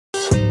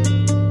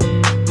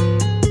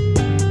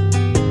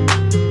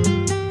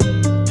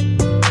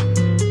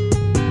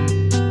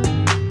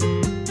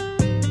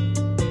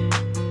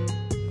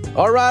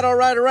All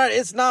right.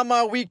 It's Not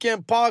My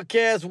Weekend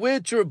podcast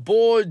with your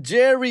boy,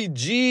 Jerry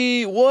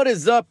G. What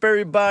is up,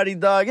 everybody,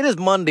 dog? It is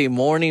Monday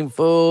morning,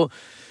 fool.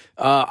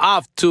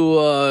 Off to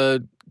a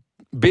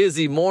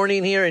busy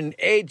morning here in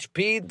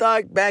HP,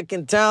 dog, back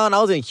in town.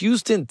 I was in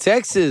Houston,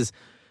 Texas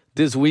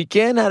this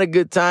weekend. Had a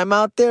good time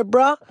out there,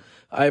 bro.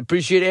 I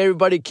appreciate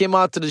everybody came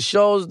out to the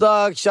shows,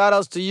 dog. Shout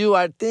outs to you.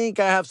 I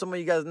think I have some of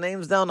you guys'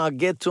 names down. I'll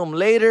get to them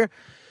later.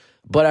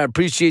 But I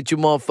appreciate you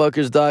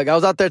motherfuckers, dog. I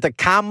was out there at the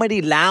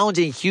Comedy Lounge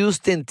in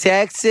Houston,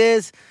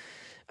 Texas.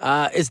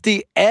 It's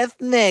the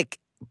ethnic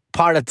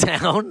part of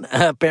town.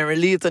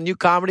 Apparently, it's a new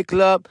comedy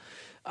club.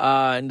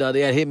 And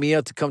they had hit me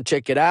up to come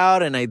check it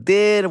out. And I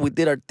did. We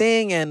did our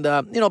thing. And,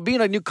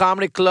 being a new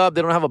comedy club,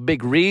 they don't have a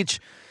big reach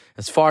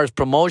as far as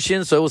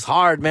promotion. So it was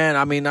hard, man.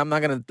 I mean, I'm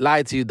not going to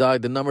lie to you,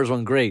 dog. The numbers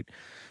went great.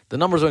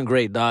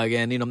 Dog.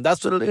 And,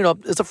 that's what,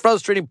 it's a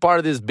frustrating part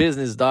of this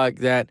business, dog,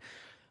 that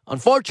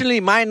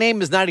unfortunately, my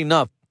name is not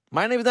enough.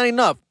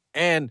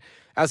 And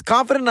as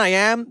confident I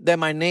am that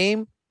my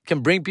name can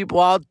bring people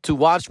out to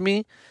watch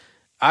me,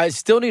 I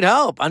still need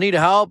help. I need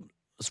help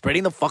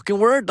spreading the fucking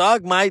word,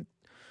 dog. My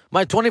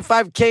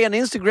 25K on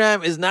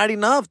Instagram is not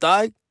enough,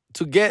 dog,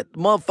 to get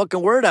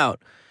motherfucking word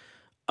out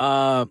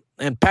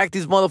and pack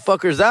these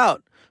motherfuckers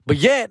out. But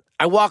yet,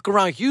 I walk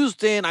around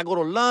Houston. I go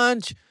to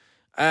lunch.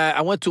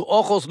 I went to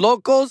Ojos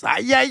Locos.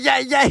 I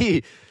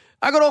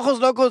go to Ojos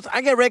Locos.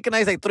 I get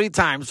recognized like 3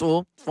 times,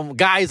 fool. From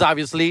guys,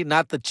 obviously,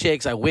 not the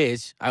chicks. I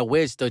wish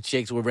the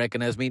chicks would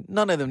recognize me.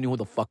 None of them knew who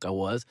the fuck I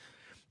was.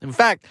 In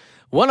fact,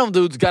 one of them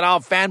dudes got all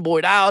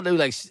fanboyed out. They were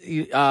like,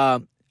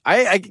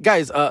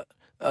 guys,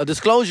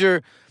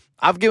 disclosure,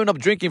 I've given up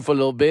drinking for a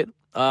little bit.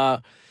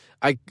 I'm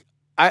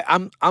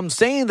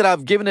saying that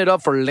I've given it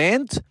up for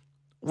Lent,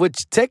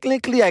 which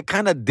technically I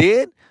kind of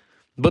did.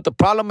 But the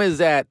problem is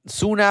that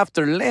soon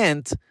after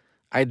Lent,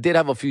 I did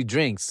have a few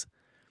drinks.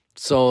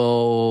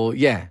 So,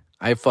 yeah,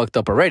 I fucked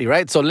up already,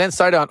 right? So, Lent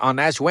started on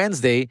Ash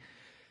Wednesday.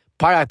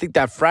 Probably, I think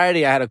that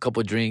Friday I had a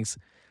couple drinks.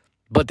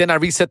 But then I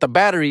reset the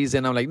batteries,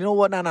 and I'm like, you know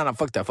what? No,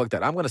 fuck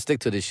that. I'm going to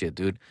stick to this shit,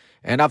 dude.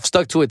 And I've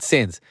stuck to it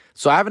since.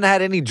 So, I haven't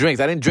had any drinks.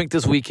 I didn't drink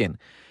this weekend.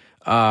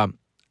 So,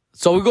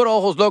 we go to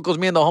Ojos Locos,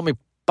 me and the homie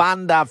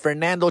Panda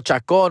Fernando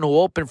Chacon, who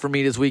opened for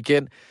me this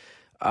weekend.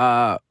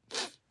 So,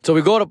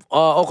 we go to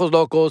Ojos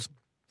Locos.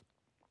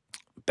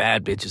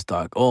 Bad bitches,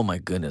 dog. Oh, my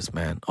goodness,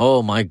 man.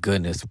 Oh, my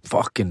goodness.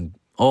 Fucking,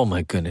 oh,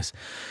 my goodness.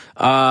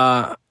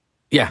 Yeah,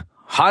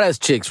 hot-ass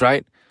chicks,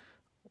 right?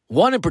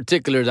 One in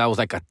particular that was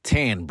like a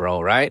 10,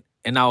 bro, right?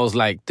 And I was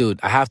like,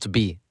 dude, I have to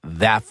be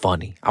that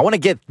funny. I want to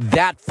get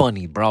that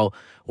funny, bro,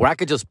 where I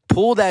could just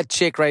pull that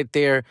chick right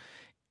there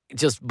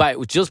just by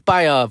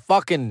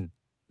fucking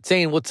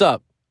saying what's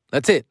up.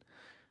 That's it.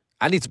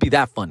 I need to be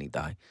that funny,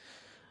 dog.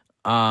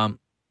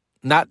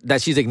 Not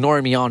that she's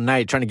ignoring me all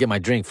night trying to get my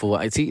drink, fool.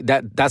 I see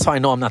that's how I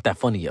know I'm not that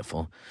funny yet,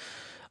 fool.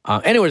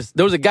 Anyways,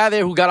 there was a guy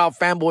there who got all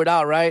fanboyed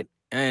out, right?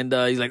 And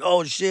he's like,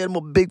 oh, shit, I'm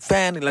a big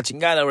fan. La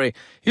chingada, right?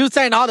 He was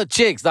saying to all the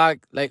chicks, dog,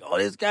 like, oh,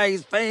 this guy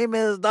is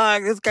famous,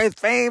 dog. This guy's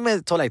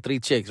famous. Told like 3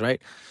 chicks,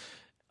 right?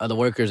 The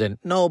workers, and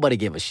nobody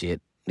gave a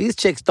shit. These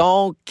chicks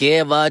don't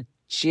give a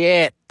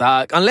shit,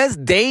 dog. Unless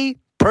they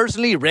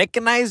personally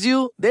recognize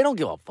you, they don't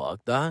give a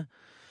fuck, dog.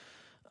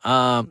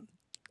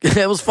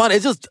 It was fun.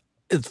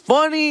 It's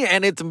funny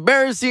and it's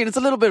embarrassing. It's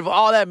a little bit of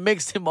all that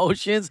mixed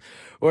emotions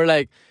where,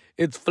 like,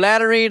 it's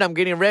flattering. I'm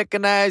getting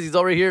recognized. He's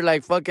over here,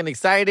 like, fucking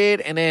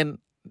excited. And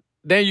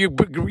then you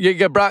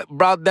get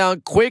brought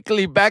down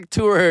quickly back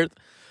to earth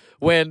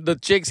when the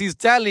chicks he's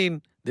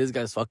telling, this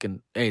guy's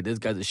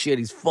a shit.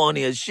 He's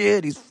funny as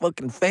shit. He's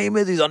fucking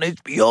famous. He's on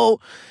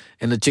HBO.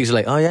 And the chicks are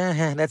like, oh,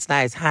 yeah, that's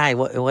nice. Hi,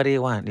 what do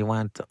you want?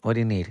 What do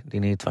you need? Do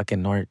you need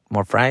fucking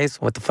more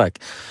fries? What the fuck?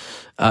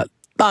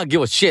 Don't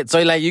give a shit.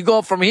 So, like, you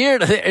go from here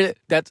to there.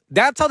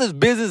 That's how this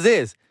business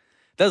is.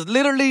 That's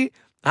literally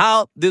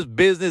how this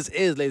business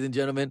is, ladies and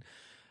gentlemen.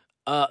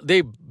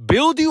 They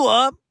build you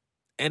up,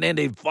 and then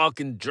they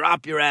fucking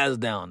drop your ass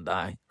down,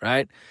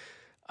 right?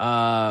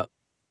 And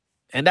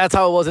that's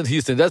how it was in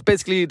Houston. That's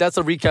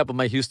a recap of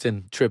my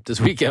Houston trip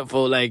this weekend,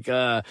 fool. Like,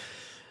 the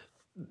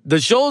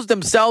shows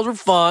themselves were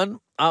fun.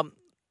 I'm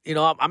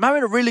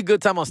having a really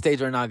good time on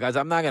stage right now, guys.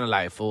 I'm not gonna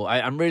lie, fool.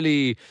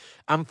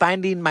 I'm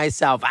finding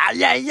myself.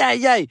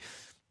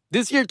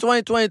 This year,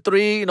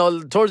 2023,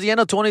 towards the end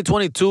of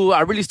 2022,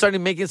 I really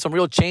started making some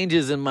real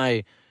changes in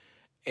my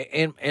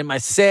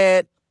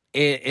set,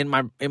 in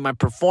my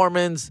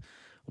performance,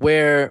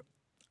 where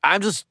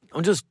I'm just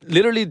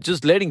literally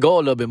just letting go a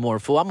little bit more,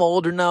 fool. I'm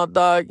older now,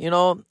 dog,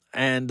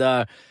 and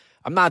I'm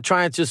not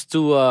trying just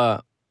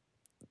to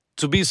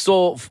be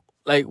so,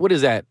 like, what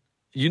is that?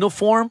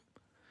 Uniform?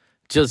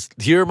 Just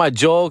hear my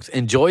jokes,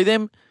 enjoy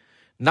them.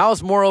 Now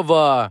it's more of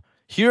a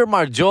hear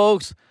my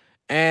jokes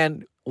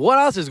and what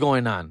else is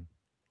going on?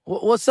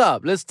 What's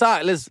up? Let's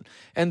talk.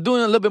 And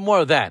doing a little bit more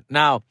of that.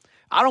 Now,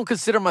 I don't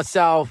consider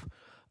myself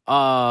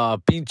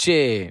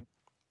pinche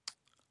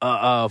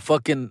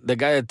fucking the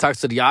guy that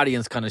talks to the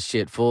audience kind of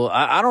shit, fool.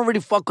 I don't really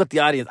fuck with the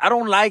audience. I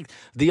don't like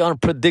the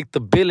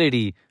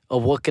unpredictability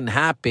of what can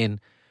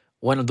happen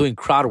when I'm doing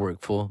crowd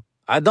work, fool.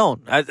 I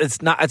don't.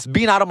 It's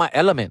being out of my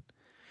element.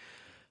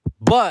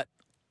 But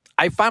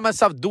I find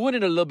myself doing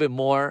it a little bit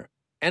more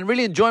and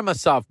really enjoying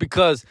myself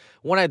because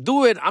when I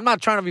do it, I'm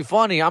not trying to be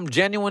funny. I'm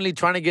genuinely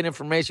trying to get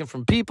information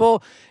from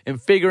people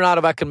and figuring out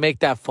if I can make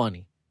that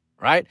funny,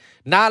 right?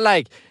 Not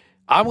like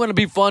I'm going to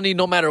be funny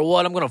no matter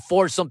what. I'm going to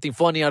force something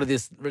funny out of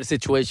this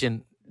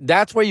situation.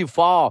 That's where you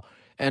fall.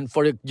 And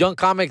for the young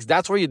comics,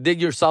 that's where you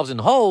dig yourselves in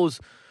holes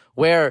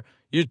where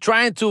you're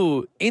trying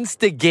to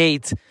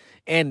instigate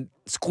and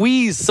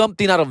squeeze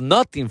something out of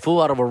nothing,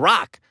 fool, out of a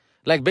rock.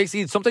 Like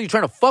basically sometimes you're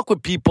trying to fuck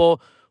with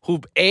people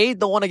who A,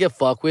 don't want to get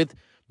fucked with,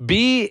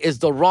 B, is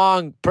the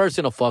wrong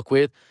person to fuck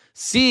with,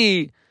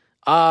 C,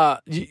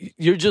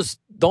 you just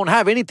don't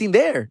have anything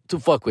there to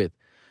fuck with.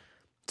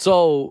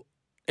 So,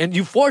 and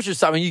you force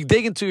yourself and you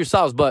dig into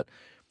yourselves. But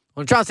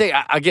I'm trying to say,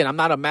 again, I'm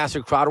not a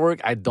master crowd work.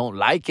 I don't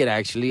like it,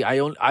 actually.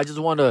 I just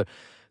want to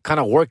kind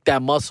of work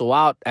that muscle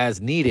out as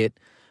needed.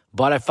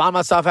 But I found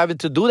myself having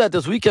to do that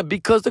this weekend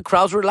because the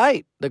crowds were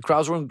light. The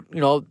crowds were,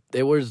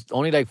 there was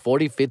only like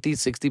 40, 50,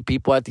 60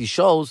 people at these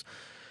shows.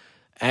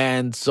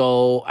 And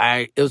so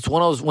it was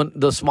one of those, when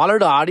the smaller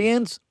the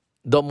audience,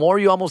 the more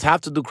you almost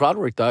have to do crowd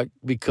work, dog,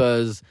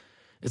 because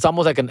it's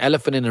almost like an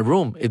elephant in a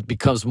room. It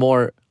becomes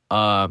more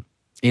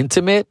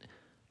intimate,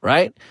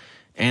 right?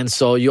 And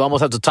so you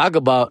almost have to talk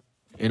about,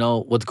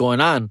 what's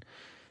going on.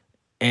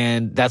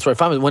 And that's where I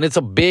found it. When it's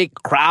a big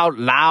crowd,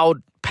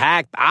 loud,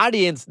 packed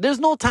audience, there's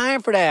no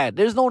time for that.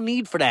 There's no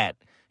need for that.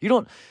 You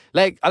don't,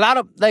 like, a lot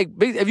of, like,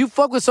 if you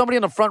fuck with somebody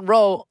in the front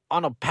row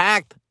on a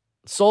packed,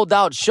 sold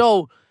out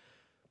show,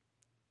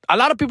 a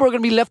lot of people are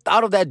going to be left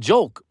out of that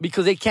joke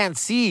because they can't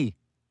see.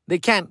 They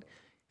can't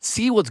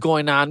see what's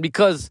going on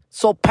because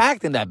so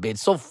packed in that bitch,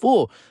 so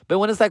full. But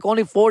when it's like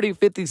only 40,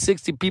 50,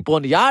 60 people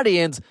in the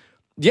audience,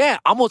 yeah,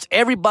 almost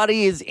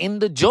everybody is in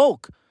the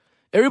joke.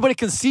 Everybody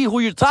can see who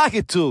you're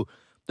talking to.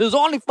 There's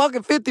only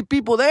fucking 50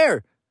 people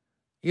there.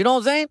 You know what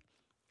I'm saying?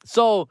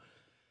 So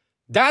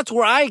that's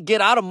where I get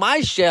out of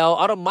my shell,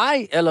 out of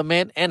my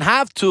element, and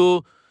have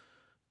to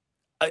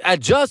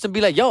adjust and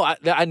be like, yo,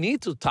 I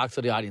need to talk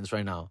to the audience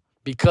right now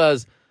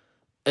because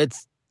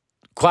it's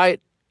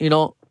quite,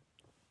 you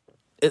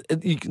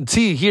can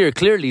see here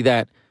clearly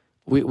that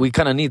we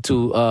kind of need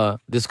to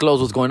disclose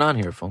what's going on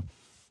here, fool.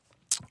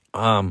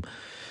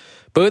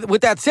 But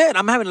with that said,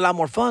 I'm having a lot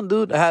more fun,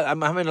 dude.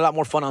 I'm having a lot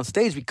more fun on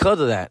stage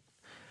because of that,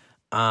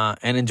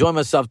 and enjoying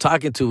myself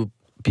talking to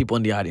people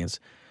in the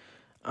audience.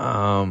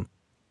 Yeah,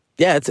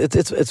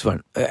 it's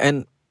fun.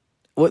 And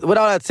with all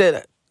that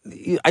said,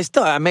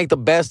 I make the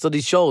best of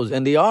these shows,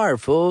 and they are,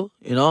 fool.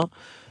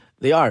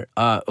 They are.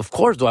 Of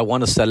course, do I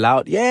want to sell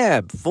out?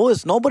 Yeah, fool.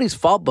 It's nobody's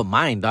fault but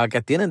mine, dog.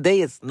 At the end of the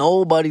day, it's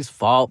nobody's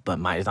fault but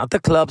mine. It's not the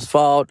club's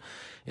fault.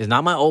 It's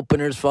not my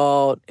opener's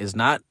fault. It's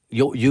not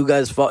you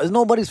guys' fault. It's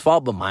nobody's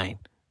fault but mine.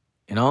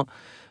 But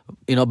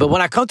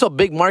when I come to a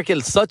big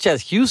market such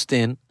as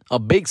Houston, a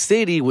big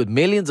city with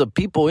millions of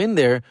people in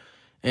there,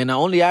 and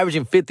only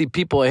averaging 50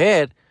 people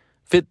ahead,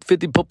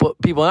 50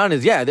 people on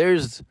is, yeah,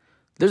 there's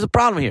a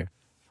problem here.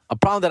 A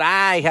problem that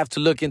I have to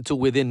look into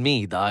within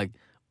me, dog,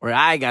 where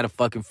I got to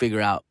fucking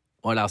figure out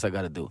what else I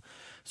got to do.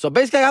 So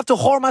basically, I have to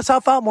whore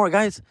myself out more,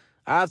 guys.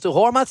 I have to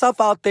whore myself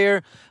out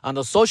there on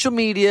the social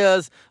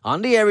medias,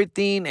 on the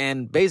everything,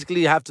 and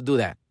basically have to do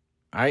that,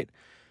 all right?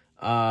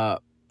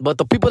 But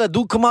the people that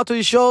do come out to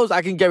these shows,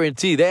 I can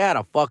guarantee they had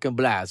a fucking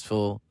blast,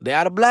 fool. They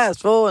had a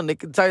blast, fool, and they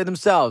can tell you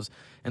themselves.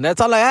 And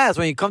that's all I ask.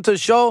 When you come to the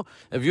show,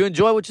 if you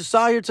enjoy what you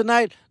saw here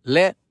tonight,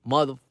 let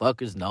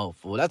motherfuckers know,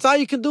 fool. That's all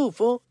you can do,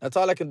 fool. That's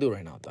all I can do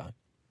right now, dog.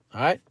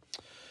 All right?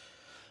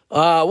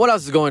 What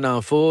else is going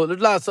on, fool? There's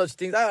a lot of such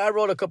things. I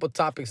wrote a couple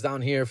topics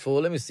down here,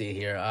 fool. Let me see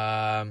here.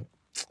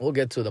 We'll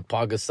get to the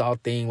Paul Gasol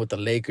thing with the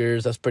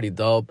Lakers. That's pretty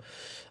dope.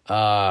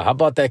 How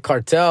about that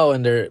cartel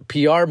and their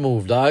PR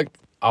move, dog?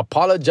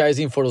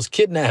 Apologizing for those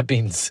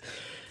kidnappings.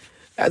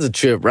 That's a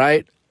trip,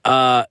 right?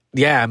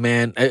 Yeah,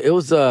 man. It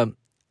was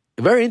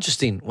very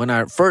interesting when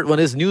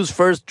this news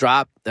first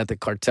dropped that the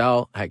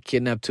cartel had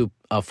kidnapped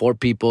 4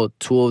 people.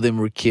 2 of them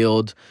were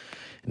killed.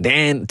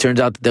 Then it turns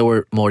out that they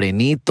were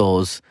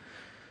morenitos.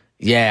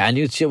 Yeah, I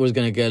knew shit was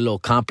going to get a little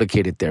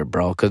complicated there,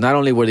 bro. Because not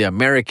only were they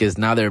Americans,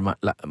 now they're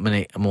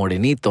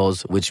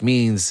morenitos, which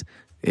means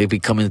it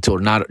become into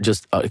not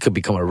just, it could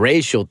become a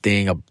racial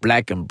thing, a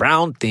black and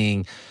brown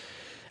thing.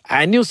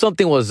 I knew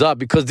something was up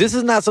because this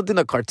is not something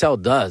the cartel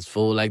does,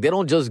 fool. Like, they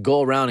don't just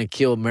go around and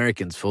kill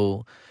Americans,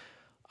 fool.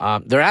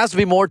 There has to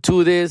be more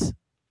to this,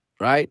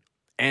 right?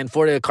 And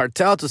for the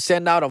cartel to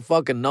send out a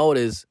fucking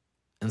notice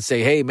and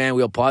say, hey, man,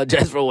 we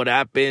apologize for what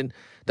happened.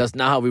 That's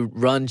not how we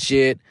run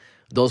shit.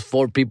 Those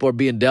 4 people are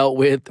being dealt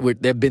with.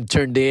 They've been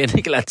turned in.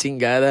 La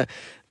chingada.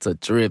 It's a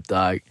trip,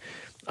 dog.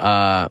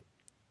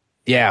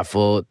 Yeah,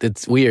 fool.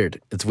 It's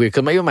weird. It's weird.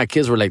 Because maybe my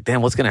kids were like,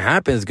 damn, what's going to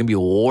happen? It's going to be a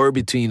war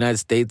between the United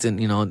States and,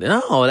 no,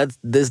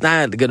 there's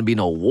not going to be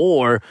no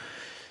war.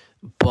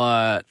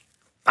 But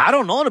I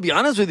don't know, to be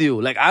honest with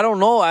you. Like, I don't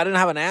know. I didn't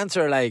have an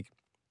answer. Like,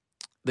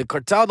 the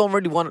cartel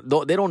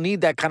they don't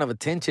need that kind of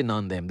attention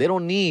on them. They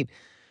don't need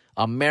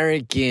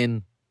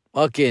American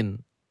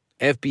fucking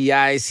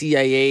FBI,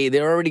 CIA,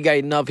 they already got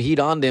enough heat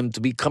on them to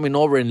be coming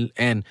over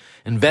and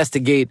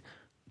investigate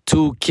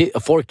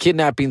 4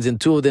 kidnappings and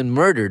 2 of them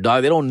murder,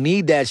 dog. They don't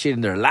need that shit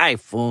in their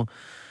life, fool.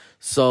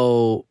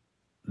 So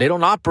they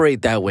don't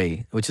operate that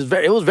way,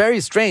 it was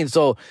very strange.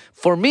 So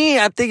for me,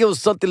 I think it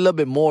was something a little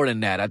bit more than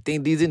that. I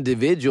think these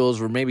individuals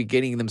were maybe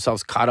getting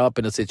themselves caught up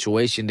in a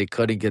situation they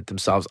couldn't get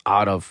themselves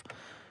out of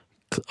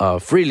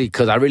freely,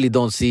 because I really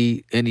don't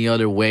see any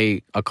other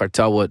way a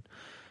cartel would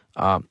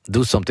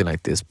do something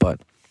like this. But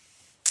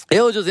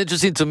it was just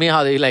interesting to me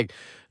how they like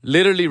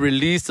literally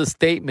released a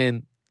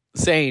statement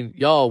saying,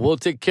 yo, we'll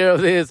take care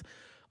of this.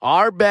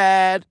 Our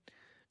bad.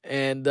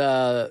 And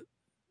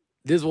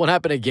this won't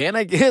happen again,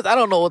 I guess. I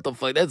don't know what the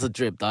fuck. That's a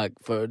trip, dog,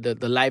 for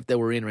the life that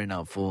we're in right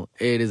now, fool.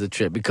 It is a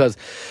trip because,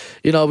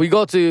 we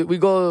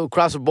go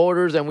across the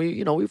borders and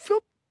we feel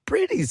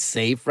pretty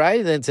safe,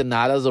 right? The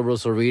Ensenadas, the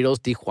Rosaritos,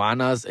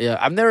 Tijuanas.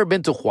 I've never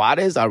been to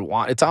Juarez.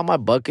 It's on my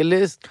bucket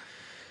list.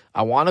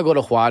 I want to go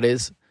to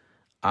Juarez.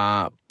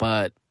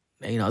 But,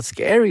 it's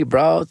scary,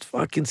 bro. It's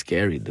fucking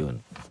scary,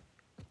 dude.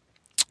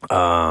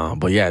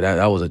 But yeah,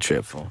 that was a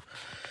trip, fool.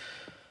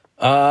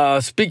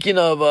 Speaking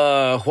of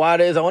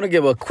Juarez, I want to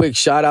give a quick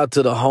shout out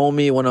to the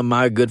homie, one of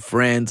my good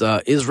friends,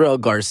 Israel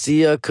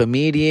Garcia,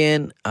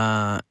 comedian.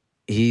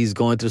 He's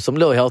going through some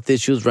little health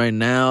issues right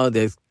now.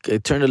 They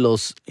turned a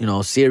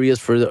little, serious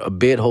for a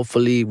bit.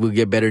 Hopefully, we'll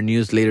get better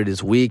news later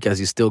this week as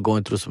he's still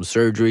going through some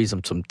surgery,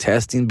 some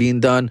testing being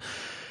done.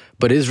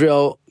 But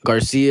Israel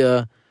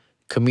Garcia,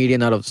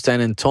 comedian out of San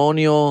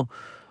Antonio,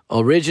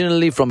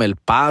 originally from El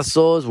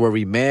Paso, is where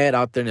we met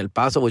out there in El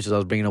Paso, which is I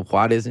was bringing up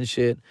Juarez and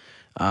shit.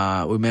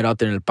 We met out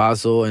there in El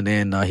Paso, and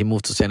then he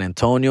moved to San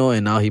Antonio,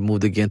 and now he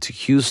moved again to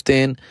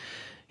Houston.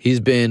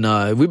 We've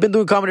been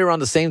doing comedy around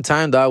the same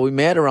time, dog. We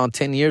met around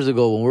 10 years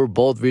ago when we were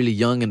both really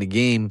young in the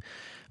game.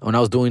 When I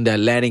was doing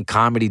that Latin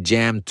Comedy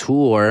Jam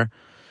tour,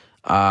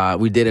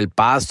 we did El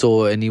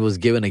Paso, and he was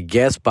given a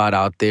guest spot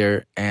out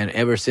there, and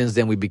ever since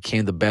then, we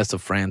became the best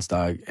of friends,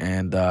 dog.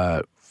 And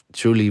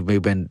truly,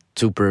 we've been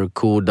super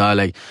cool, dog.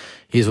 Like,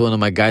 he's one of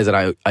my guys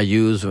that I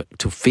use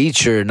to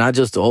feature, not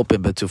just to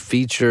open, but to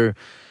feature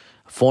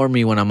for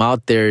me when I'm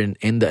out there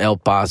in the El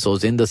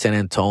Pasos, in the San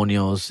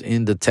Antonios,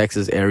 in the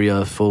Texas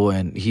area, fool.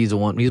 And he's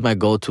my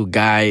go-to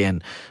guy,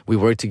 and we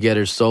work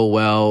together so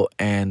well.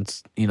 And,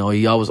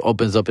 he always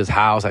opens up his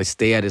house. I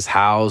stay at his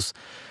house,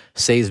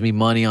 saves me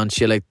money on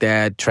shit like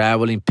that,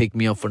 traveling, pick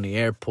me up from the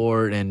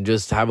airport, and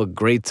just have a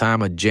great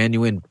time. A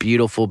genuine,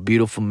 beautiful,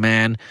 beautiful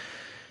man.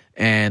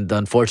 And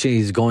unfortunately,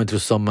 he's going through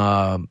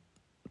some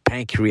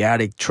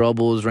pancreatic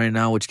troubles right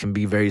now, which can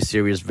be very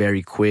serious,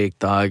 very quick,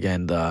 dog.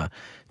 And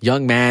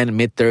young man,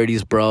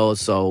 mid-30s, bro.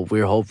 So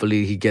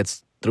hopefully he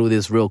gets through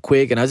this real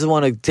quick. And I just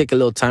want to take a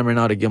little time right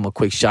now to give him a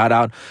quick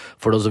shout-out.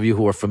 For those of you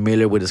who are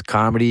familiar with his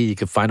comedy, you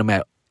can find him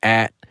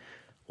at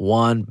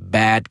One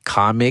Bad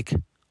Comic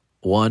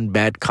on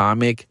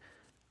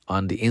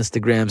the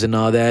Instagrams and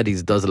all that. He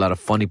does a lot of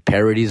funny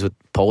parodies with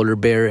Polar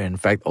Bear, and in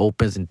fact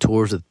opens and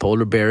tours with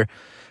Polar Bear.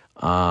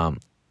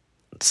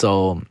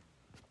 So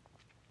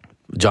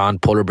John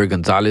Polar Bear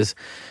Gonzalez.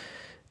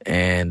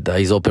 And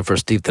he's open for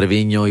Steve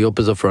Trevino. He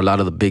opens up for a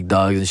lot of the big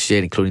dogs and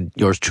shit, including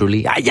yours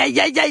truly. Yeah.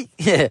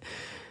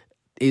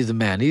 He's the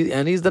man.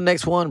 He's the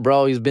next one,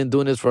 bro. He's been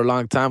doing this for a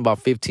long time, about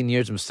 15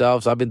 years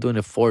himself. So I've been doing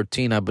it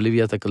 14. I believe he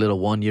has like a little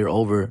 1 year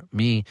over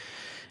me.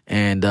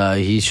 And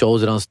he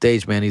shows it on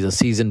stage, man. He's a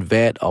seasoned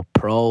vet, a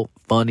pro,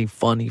 funny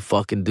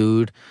fucking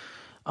dude.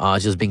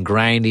 Just been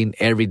grinding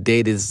every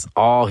day. This is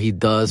all he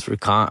does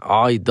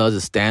all he does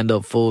is stand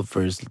up full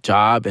for his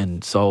job.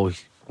 And so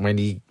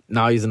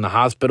now he's in the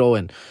hospital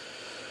and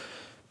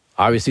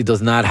obviously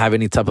does not have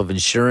any type of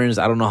insurance.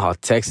 I don't know how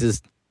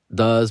Texas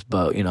does,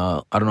 but, I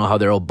don't know how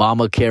their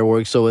Obamacare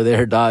works over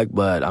there, dog,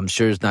 but I'm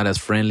sure it's not as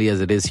friendly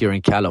as it is here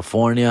in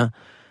California.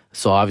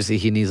 So obviously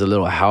he needs a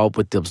little help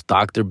with those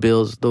doctor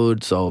bills,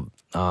 dude. So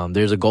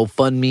there's a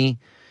GoFundMe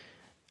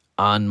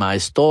on my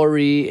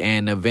story,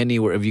 and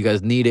if you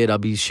guys need it, I'll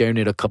be sharing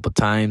it a couple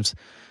times.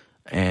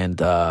 And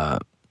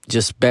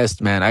just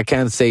best, man. I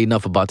can't say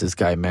enough about this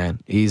guy, man.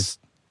 He's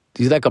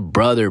like a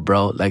brother,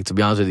 bro. Like, to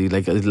be honest with you,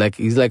 like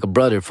he's like a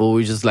brother, fool.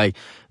 We just like,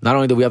 not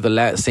only do we have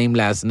the same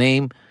last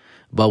name,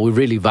 but we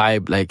really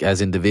vibe like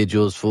as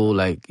individuals, fool.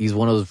 Like, he's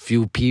one of the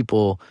few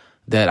people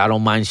that I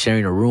don't mind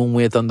sharing a room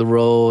with on the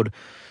road,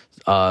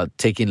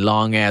 taking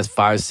long ass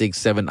 5, 6,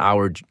 7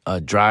 hour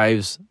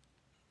drives,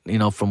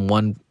 from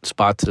one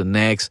spot to the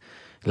next.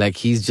 Like,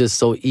 he's just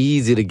so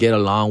easy to get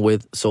along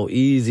with, so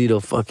easy to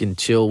fucking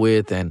chill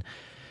with, and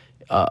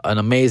an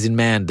amazing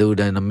man, dude.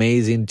 An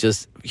amazing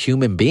just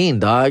human being,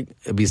 dog.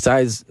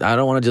 Besides, I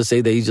don't want to just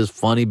say that he's just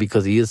funny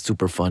because he is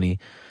super funny.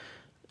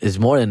 It's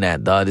more than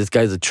that, dog. This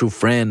guy's a true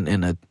friend,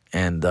 and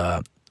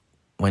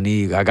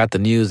when I got the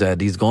news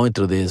that he's going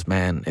through this,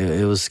 man,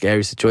 it was a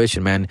scary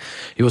situation, man.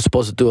 He was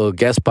supposed to do a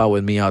guest spot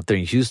with me out there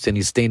in Houston.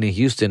 He's staying in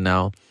Houston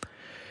now.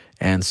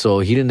 And so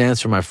he didn't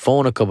answer my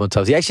phone a couple of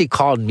times. He actually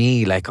called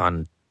me like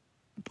on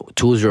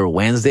Tuesday or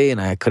Wednesday,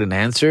 and I couldn't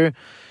answer.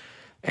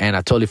 And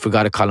I totally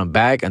forgot to call him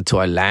back until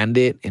I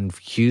landed in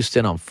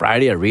Houston on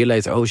Friday. I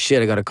realized, oh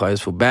shit, I got to call this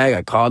fool back.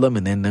 I called him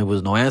and then there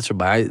was no answer.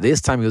 But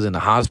this time he was in the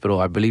hospital.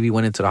 I believe he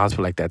went into the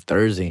hospital like that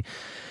Thursday.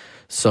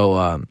 So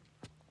I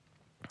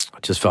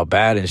just felt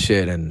bad and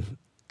shit. And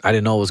I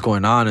didn't know what was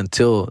going on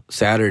until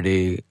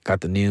Saturday.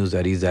 Got the news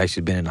that he's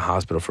actually been in the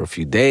hospital for a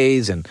few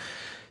days and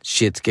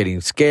shit's getting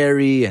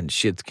scary and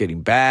shit's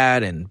getting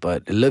bad.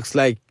 But it looks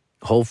like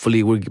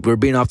hopefully we're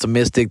being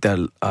optimistic that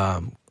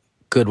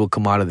good will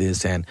come out of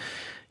this and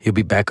he'll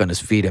be back on his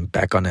feet and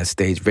back on that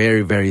stage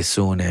very, very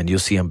soon. And you'll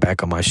see him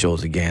back on my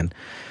shows again.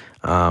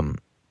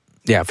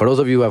 Yeah, for those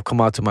of you who have come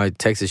out to my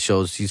Texas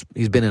shows, he's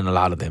been in a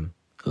lot of them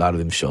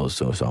shows.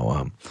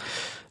 So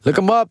look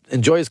him up.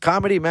 Enjoy his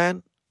comedy,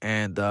 man.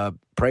 And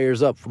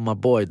prayers up for my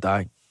boy,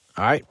 Dog.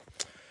 All right.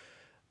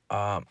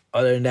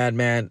 Other than that,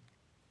 man,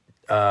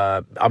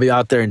 I'll be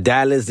out there in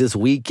Dallas this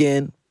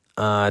weekend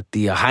at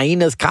the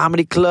Hyenas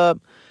Comedy Club.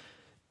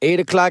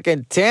 8 o'clock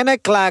and 10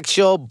 o'clock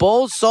show,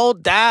 both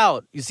sold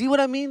out. You see what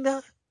I mean,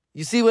 Dog?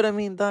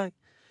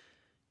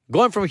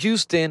 Going from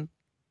Houston,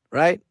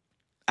 right?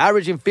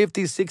 Averaging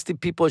 50, 60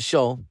 people a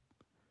show.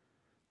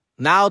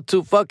 Now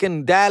to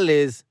fucking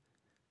Dallas,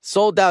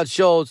 sold out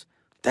shows.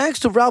 Thanks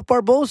to Ralph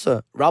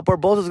Barbosa. Ralph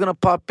Barbosa's going to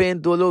pop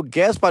in, do a little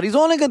guest spot. He's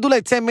only going to do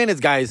like 10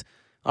 minutes, guys.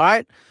 All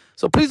right?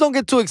 So please don't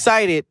get too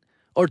excited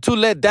or too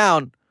let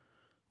down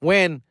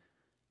when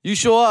you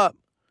show up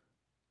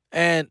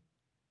and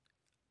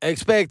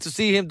expect to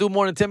see him do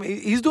more than 10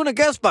 minutes. He's doing a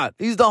guest spot.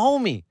 He's the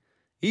homie.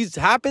 He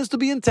happens to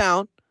be in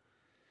town.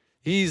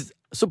 He's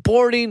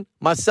supporting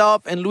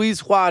myself and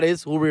Luis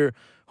Juarez, who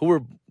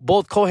were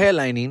both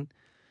co-headlining.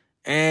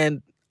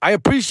 And I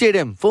appreciate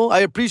him, fool.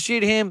 I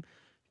appreciate him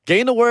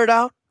getting the word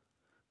out,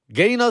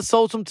 getting us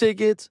sold some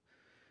tickets,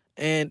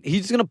 and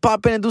he's just going to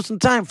pop in and do some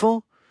time,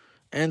 fool.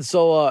 And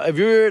so if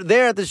you're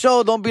there at the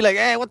show, don't be like,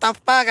 hey, what the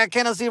fuck? I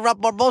cannot see Ralph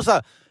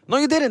Barbosa. No,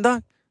 you didn't,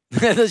 dog.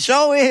 The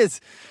show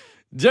is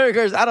Jerry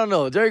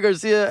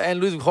Garcia and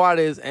Luis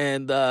Juarez,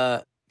 and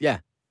yeah.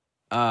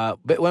 But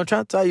what I'm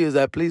trying to tell you is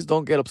that please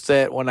don't get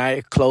upset when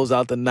I close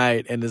out the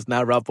night and it's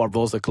not Ralph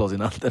Barbosa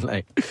closing out the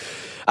night.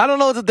 I don't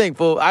know what to think,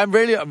 fool.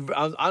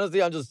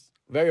 Honestly, I'm just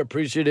very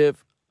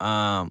appreciative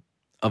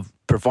of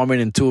performing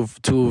in two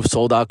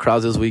sold out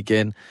crowds this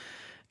weekend.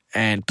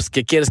 And pues,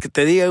 ¿qué quieres que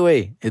te diga,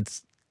 güey?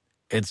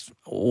 It's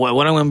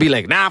what I'm gonna be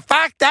like. Nah,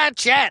 fuck that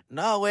shit.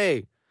 No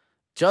way.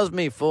 Just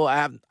me, fool.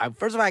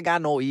 First of all, I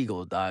got no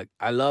ego, dog.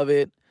 I love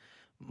it.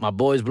 My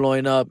boy's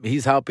blowing up.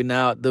 He's helping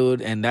out,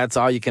 dude. And that's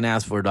all you can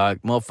ask for,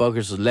 dog.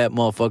 Motherfuckers just let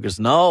motherfuckers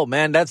know,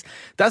 man. That's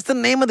the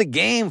name of the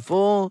game,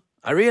 fool.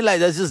 I realize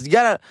that's just, you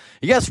gotta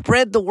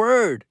spread the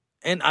word.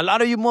 And a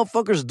lot of you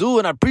motherfuckers do,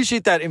 and I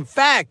appreciate that. In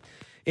fact,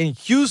 in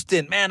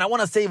Houston, man, I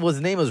want to say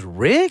his name was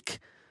Rick.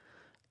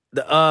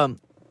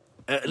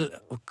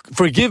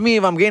 Forgive me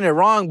if I'm getting it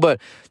wrong, but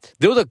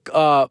there was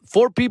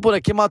 4 people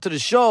that came out to the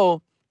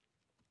show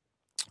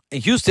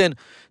in Houston.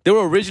 They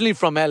were originally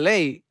from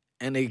LA,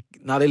 and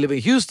now they live in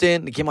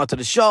Houston. They came out to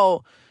the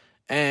show,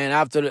 and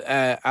after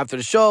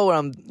the show, where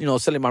I'm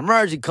selling my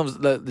merch,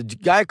 the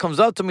guy comes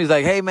up to me. He's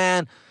like, "Hey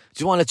man,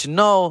 just want to let you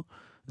know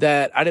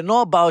that I didn't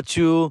know about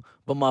you,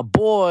 but my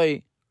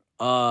boy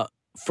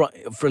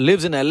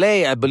lives in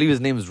LA. I believe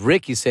his name is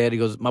Rick." He said, "He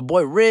goes, my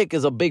boy Rick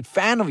is a big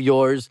fan of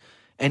yours,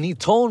 and he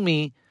told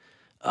me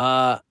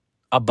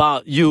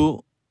about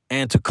you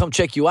and to come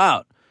check you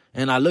out.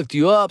 And I looked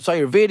you up, saw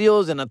your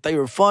videos, and I thought you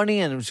were funny,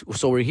 and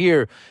so we're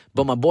here.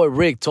 But my boy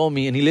Rick told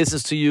me, and he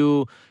listens to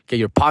you, okay,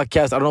 your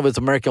podcast. I don't know if it's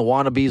American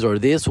Wannabes or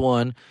this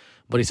one,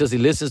 but he says he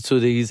listens to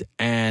these,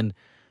 and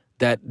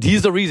that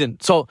he's the reason."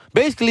 So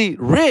basically,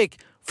 Rick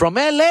from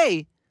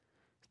LA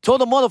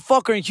told a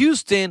motherfucker in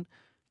Houston,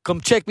 "Come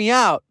check me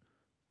out,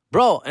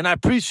 bro." And I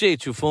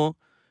appreciate you, fool,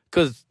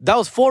 because that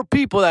was 4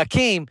 people that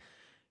came.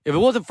 If it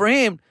wasn't for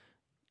him,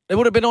 there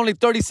would have been only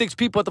 36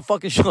 people at the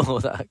fucking show.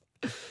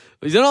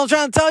 You know what I'm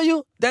trying to tell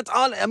you? That's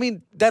all. I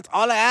mean, that's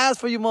all I ask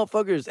for you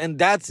motherfuckers.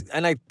 And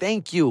I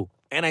thank you.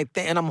 And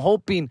I'm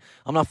hoping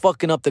I'm not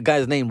fucking up the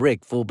guy's name,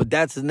 Rick, fool, but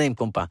that's his name,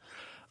 compa.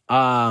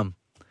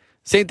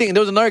 Same thing.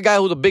 There was another guy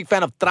who's a big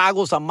fan of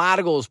Tragos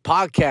Amargos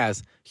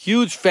podcast.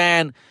 Huge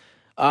fan.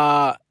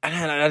 I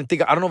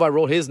don't know if I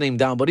wrote his name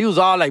down, but he was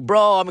all like,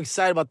 "Bro, I'm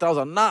excited about Tragos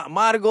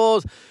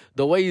Amargos.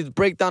 The way you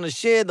break down the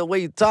shit, the way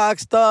you talk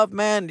stuff,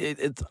 man.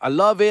 I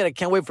love it. I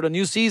can't wait for the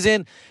new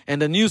season."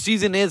 And the new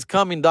season is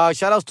coming, dog.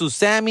 Shout outs to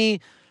Sammy.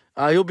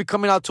 He'll be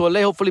coming out to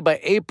LA hopefully by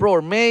April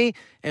or May.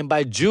 And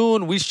by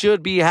June, we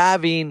should be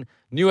having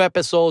new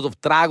episodes of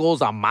Tragos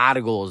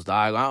Amargos,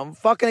 dog. I'm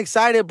fucking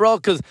excited, bro,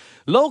 because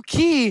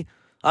low-key,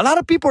 a lot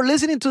of people are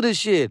listening to this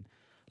shit.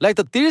 Like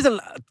the Tigres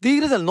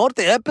del Norte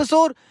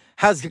episode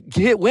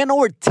went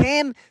over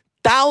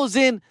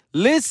 10,000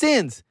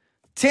 listens.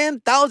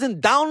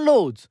 10,000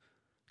 downloads.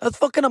 That's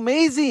fucking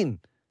amazing.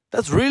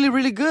 That's really,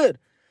 really good.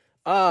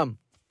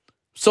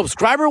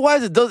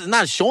 Subscriber-wise, it's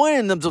not showing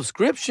in them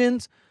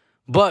subscriptions,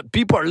 but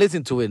people are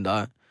listening to it,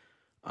 dog.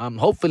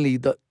 Hopefully,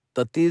 the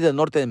Tigres del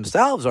Norte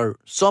themselves are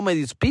some of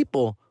these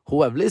people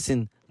who have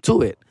listened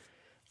to it.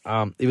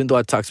 Even though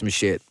I talk some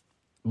shit.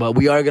 But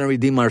we are going to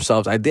redeem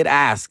ourselves. I did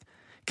ask,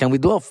 can we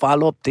do a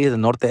follow-up Tigres del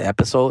Norte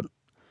episode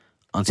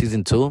on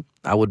season 2?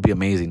 That would be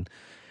amazing.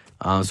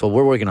 So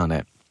we're working on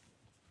that.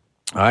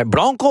 All right.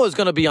 Bronco is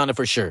going to be on it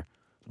for sure.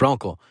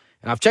 Bronco.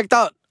 And I've checked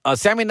out,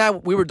 Sammy and I,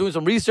 we were doing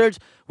some research.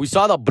 We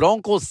saw the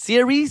Bronco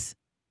series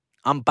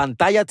on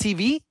Pantalla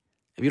TV.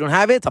 If you don't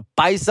have it, it's a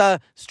Paisa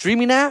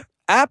streaming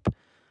app.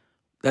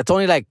 That's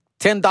only like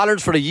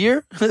 $10 for the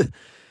year. It's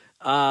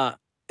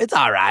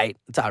all right.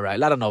 It's all right. A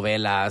lot of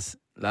novelas,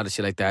 a lot of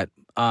shit like that.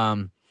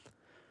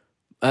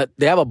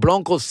 They have a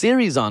Bronco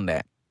series on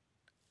that.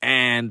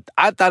 And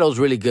I thought it was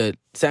really good.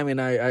 Sammy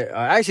and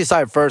I actually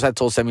saw it first. I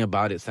told Sammy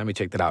about it. Sammy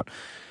checked it out.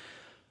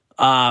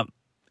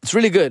 It's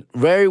really good.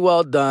 Very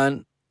well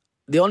done.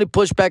 The only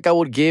pushback I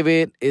would give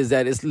it is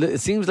that it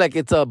seems like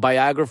it's a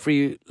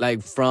biography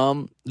like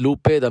from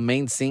Lupe, the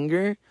main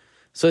singer.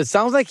 So it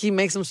sounds like he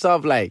makes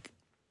himself like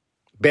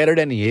better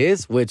than he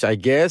is, which I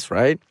guess,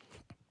 right?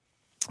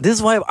 This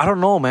is why, I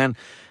don't know, man.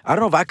 I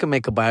don't know if I could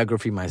make a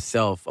biography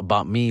myself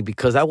about me,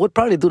 because I would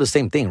probably do the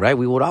same thing, right?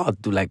 We would all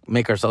do like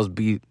make ourselves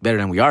be better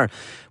than we are,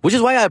 which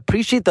is why I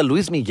appreciate the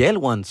Luis Miguel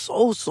one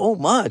so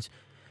much.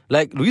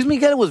 Like Luis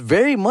Miguel was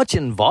very much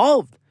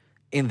involved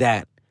in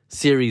that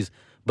series,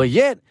 but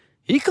yet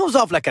he comes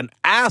off like an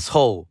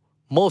asshole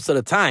most of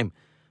the time.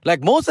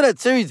 Like most of that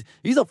series,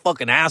 he's a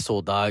fucking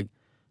asshole, dog.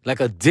 Like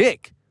a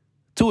dick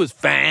to his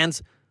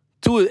fans,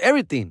 to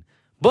everything.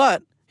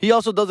 But he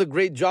also does a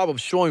great job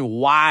of showing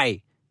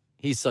why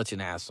he's such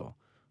an asshole,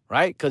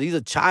 right? Because he's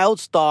a child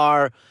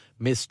star,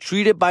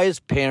 mistreated by his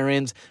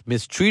parents,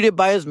 mistreated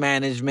by his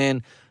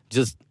management,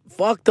 just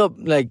fucked up,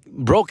 like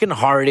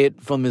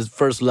brokenhearted from his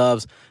first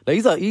loves.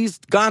 Like he's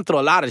gone through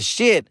a lot of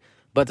shit,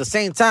 but at the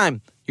same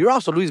time, you're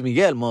also Luis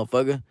Miguel,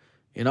 motherfucker.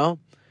 You know?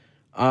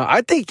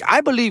 I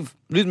believe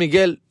Luis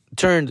Miguel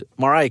turned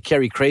Mariah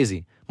Carey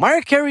crazy.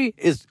 Mariah Carey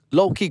is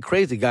low-key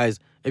crazy, guys.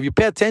 If you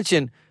pay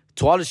attention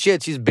to all the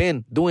shit she's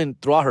been doing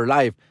throughout her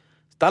life,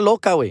 está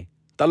loca, güey.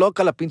 Está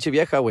loca la pinche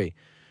vieja, güey.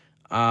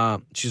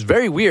 She's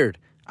very weird.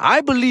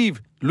 I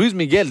believe Luis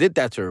Miguel did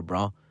that to her,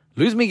 bro.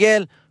 Luis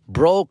Miguel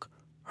broke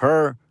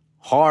her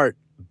heart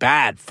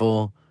bad,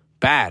 fool.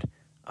 Bad.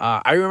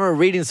 I remember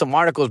reading some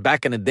articles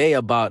back in the day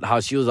about how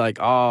she was like,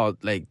 oh,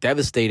 like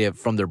devastated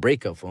from their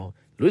breakup, fool.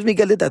 Luis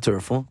Miguel did that to her,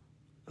 fool.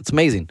 It's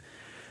amazing.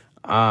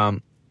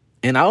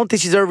 And I don't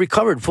think she's ever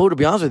recovered, fool, to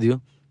be honest with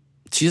you.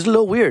 She's a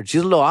little weird.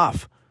 She's a little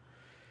off.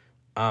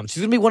 She's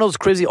going to be one of those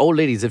crazy old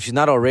ladies. If she's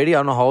not already, I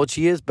don't know how old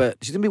she is, but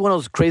she's going to be one of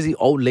those crazy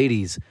old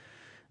ladies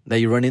that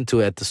you run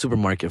into at the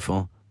supermarket,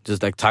 fool.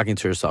 Just like talking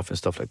to herself and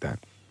stuff like that.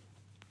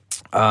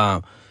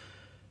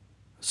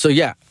 So,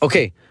 yeah.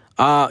 Okay.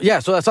 So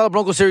I saw the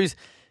Bronco series.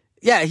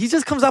 Yeah, he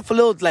just comes off a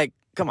little like,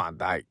 come on,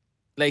 dog.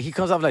 Like, he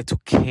comes off like too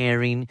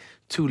caring,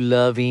 too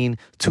loving,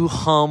 too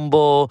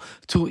humble,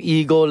 too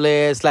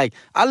egoless. Like,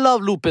 I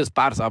love Lupe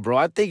Esparza, bro.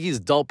 I think he's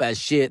dope as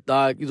shit,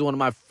 dog. He's one of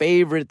my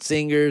favorite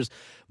singers.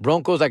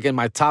 Bronco's like in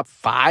my top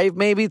 5,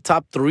 maybe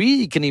top 3,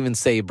 you can even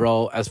say,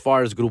 bro, as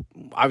far as group,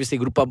 obviously,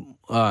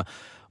 música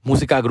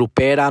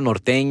grupera,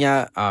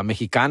 norteña,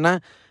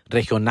 mexicana,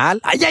 regional.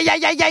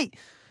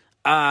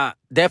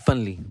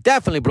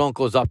 Definitely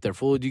Bronco's up there,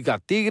 fool. You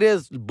got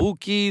Tigres,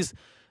 Bukis,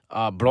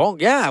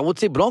 Bronco. Yeah, I would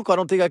say Bronco. I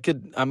don't think I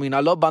could. I mean, I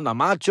love Banda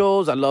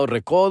Machos. I love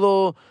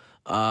Recodo.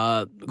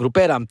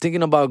 Grupera. I'm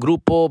thinking about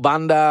Grupo,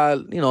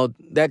 Banda,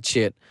 that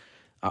shit.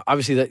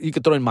 Obviously, that you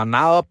could throw in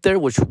Manao up there,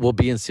 which will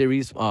be in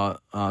series,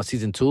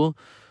 season 2.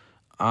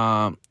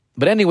 But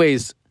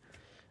anyways,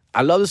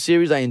 I love the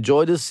series. I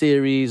enjoyed the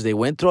series. They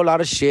went through a lot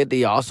of shit.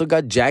 They also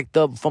got jacked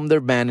up from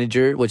their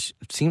manager, which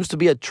seems to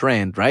be a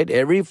trend, right?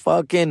 Every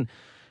fucking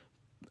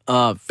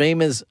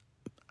famous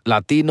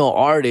Latino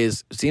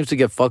artist seems to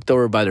get fucked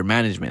over by their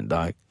management,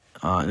 dog.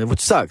 Which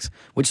sucks.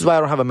 Which is why I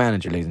don't have a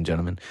manager, ladies and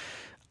gentlemen.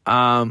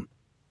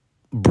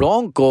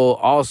 Bronco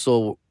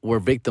also were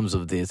victims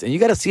of this. And you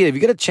got to see it. If you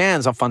get a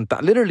chance,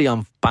 literally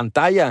on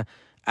Pantalla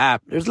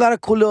app, there's a lot of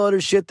cool other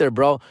shit there,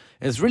 bro.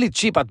 And it's really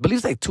cheap. I believe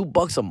it's like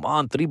 $2 a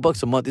month,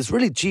 $3 a month. It's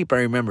really cheap, I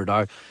remember,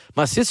 dog.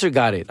 My sister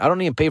got it. I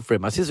don't even pay for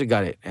it. My sister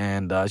got it.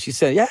 And she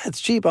said, yeah,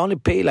 it's cheap. I only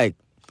pay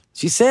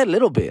she said a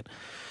little bit.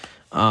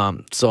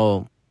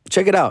 So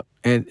check it out.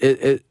 And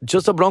it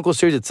just the Bronco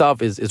series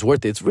itself is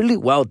worth it. It's really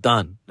well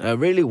done.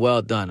 Really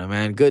well done,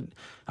 man. Good.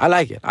 I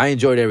like it. I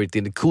enjoyed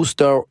everything. The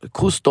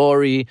cool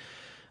story.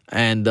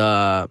 And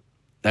that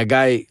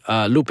guy,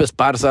 Lupe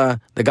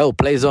Esparza, the guy who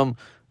plays him,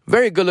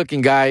 very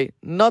good-looking guy.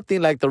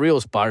 Nothing like the real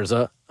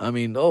Esparza. I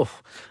mean, I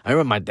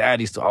remember my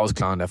dad used to always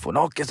clown that for,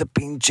 no, que ese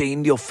pinche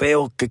indio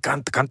feo, que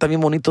canta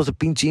bien bonito ese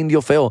pinche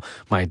indio feo.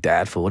 My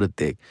dad, for what a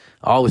dick.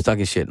 Always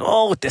talking shit.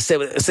 No,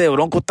 ese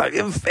Bronco está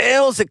bien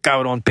feo, ese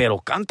cabrón, pero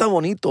canta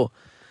bonito.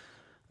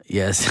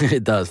 Yes,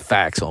 it does.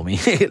 Facts, homie.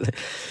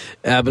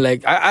 But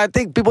like, I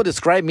think people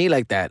describe me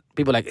like that.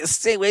 People like,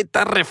 ese güey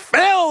está re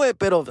feo, güey,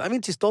 pero, I mean,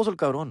 chistoso el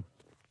cabrón.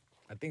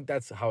 I think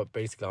that's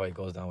basically how it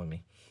goes down with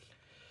me.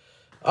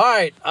 All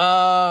right.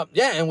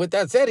 Yeah, and with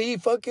that said, he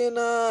fucking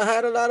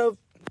had a lot of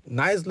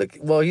nice look.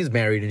 Well, he's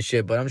married and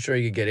shit, but I'm sure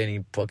he could get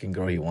any fucking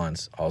girl he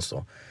wants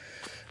also.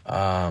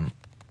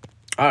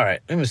 All right,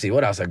 let me see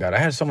what else I got. I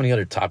had so many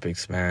other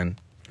topics, man.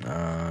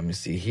 Let me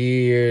see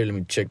here. Let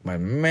me check my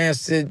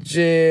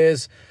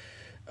messages.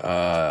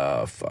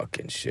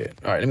 Fucking shit.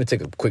 All right, let me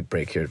take a quick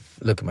break here.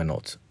 Look at my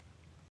notes.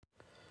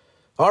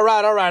 All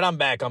right. I'm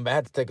back. I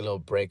had to take a little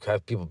break. I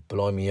have people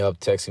blowing me up,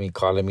 texting me,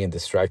 calling me, and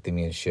distracting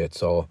me and shit.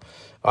 So,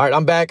 all right,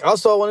 I'm back.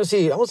 Also, I want to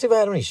see if I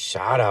had any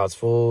shout outs,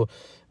 fool.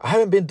 I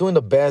haven't been doing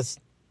the best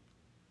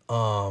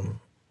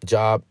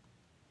job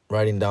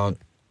writing down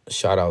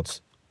shout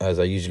outs as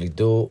I usually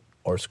do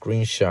or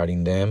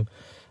screenshotting them.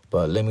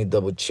 But let me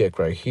double check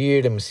right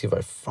here. Let me see if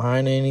I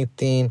find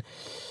anything.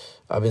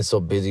 I've been so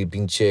busy,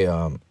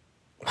 pinche,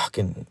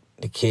 fucking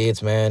the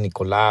kids, man,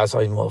 Nicolas,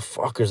 all these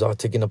motherfuckers are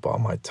taking up all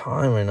my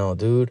time right now,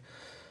 dude.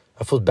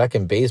 I was back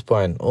in baseball,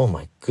 and oh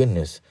my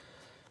goodness,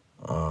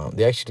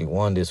 they actually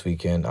won this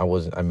weekend. I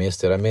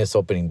missed it. I missed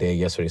opening day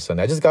yesterday,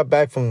 Sunday. I just got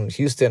back from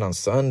Houston on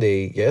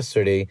Sunday,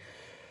 yesterday.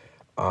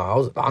 I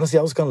was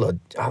kind of,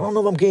 I don't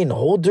know if I'm getting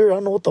older. I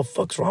don't know what the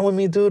fuck's wrong with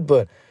me, dude,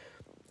 but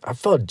I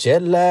felt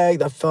jet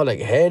lagged. I felt like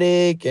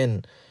headache,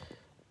 and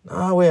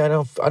I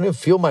didn't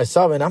feel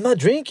myself, and I'm not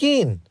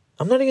drinking.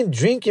 I'm not even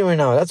drinking right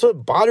now. That's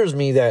what bothers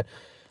me, that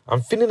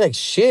I'm feeling like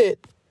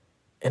shit,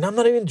 and I'm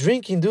not even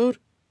drinking, dude.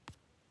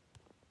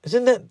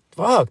 Isn't that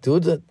fuck,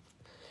 dude?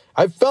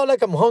 I felt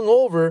like I'm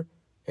hungover,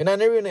 and I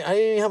didn't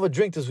even have a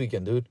drink this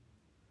weekend, dude.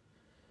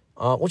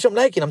 Which I'm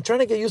liking. I'm trying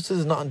to get used to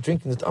this not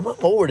drinking. I'm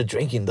over the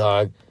drinking,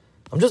 dog.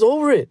 I'm just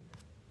over it.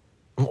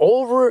 I'm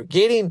over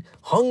getting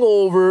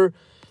hungover.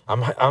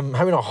 I'm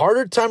having a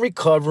harder time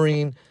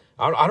recovering.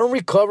 I don't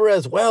recover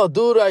as well,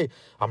 dude.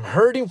 I'm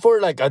hurting for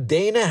like a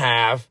day and a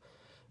half.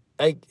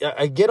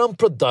 I get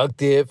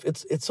unproductive.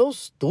 It's so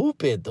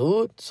stupid,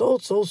 dude. So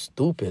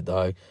stupid,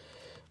 dog.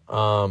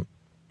 Let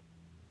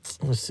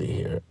me see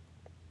here.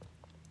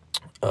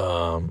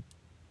 Let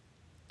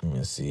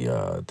me see.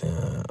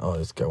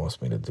 This guy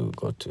wants me to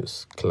go to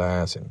his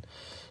class, and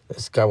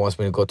this guy wants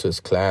me to go to his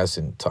class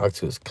and talk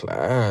to his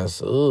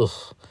class. Ugh.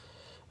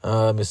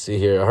 Let me see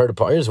here. I heard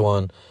here's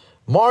one.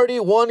 Marty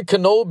One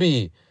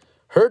Kenobi.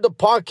 Heard the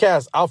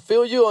podcast. I'll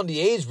feel you on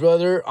the age,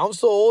 brother. I'm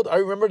so old. I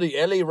remember the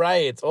LA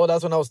riots. Oh,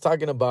 that's when I was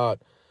talking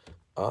about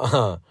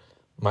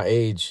my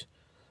age.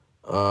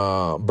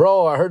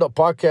 Bro, I heard the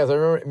podcast. I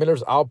remember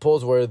Miller's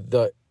Outpost where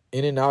the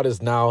In-N-Out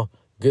is now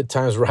Good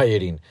Times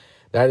Rioting.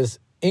 That is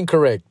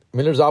incorrect.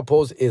 Miller's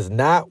Outpost is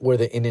not where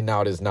the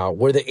In-N-Out is now.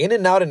 Where the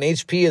In-N-Out and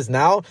HP is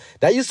now,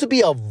 that used to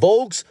be a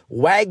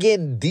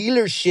Volkswagen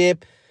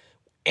dealership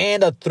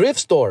and a thrift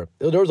store.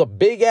 There was a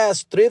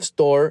big-ass thrift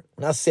store,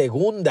 una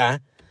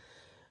segunda,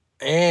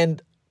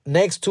 and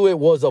next to it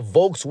was a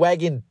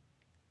Volkswagen,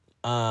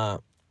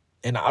 and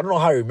I don't know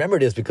how I remember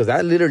this because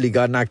I literally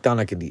got knocked down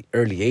like in the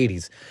early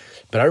 80s.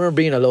 But I remember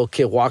being a little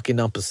kid walking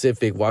down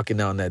Pacific, walking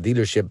down that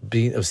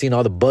dealership, I've seen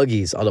all the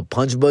buggies, all the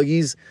punch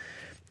buggies.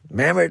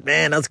 Remember,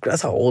 man,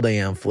 that's how old I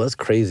am, fool. That's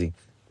crazy.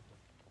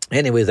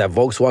 Anyways, that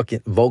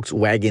Volkswagen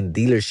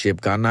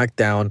dealership got knocked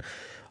down.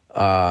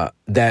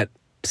 That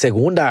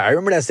Segunda, I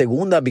remember that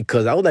Segunda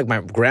because that was like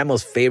my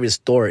grandma's favorite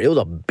store. It was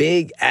a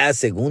big-ass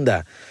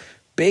Segunda.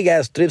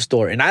 Big-ass thrift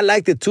store. And I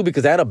liked it, too,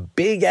 because I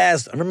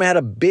remember I had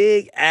a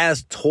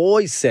big-ass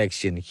toy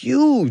section.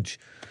 Huge.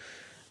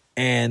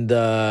 And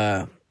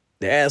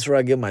that's where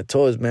I get my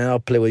toys, man. I'll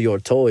play with your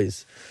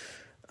toys.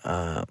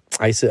 I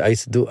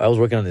was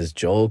working on this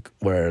joke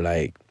where,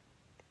 like,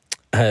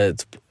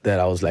 that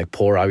I was, like,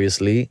 poor,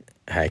 obviously.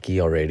 Hacky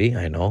already,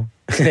 I know.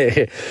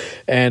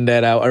 And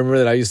that I remember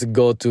that I used to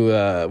go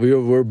to, we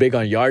were big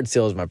on yard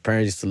sales. My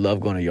parents used to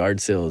love going to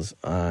yard sales.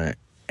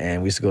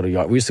 And we used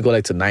to go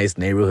like to nice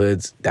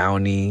neighborhoods,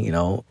 Downey, you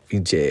know,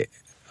 pinche.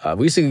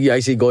 We used to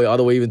actually go all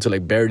the way even to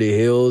like Beverly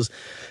Hills.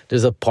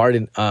 There's a part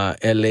in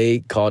LA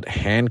called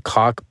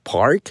Hancock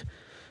Park.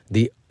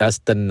 That's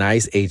the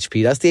nice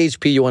HP. That's the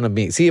HP you want to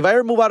be. See, if I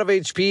ever move out of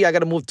HP, I got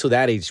to move to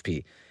that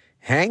HP.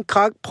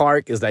 Hancock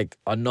Park is like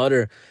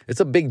it's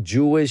a big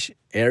Jewish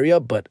area,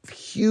 but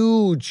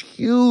huge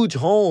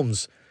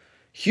homes.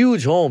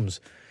 Huge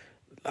homes.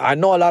 I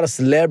know a lot of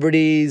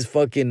celebrities,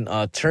 fucking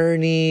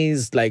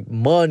attorneys, like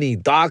money,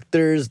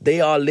 doctors. They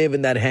all live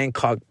in that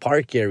Hancock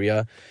Park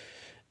area.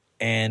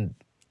 And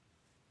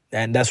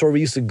that's where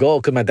we used to go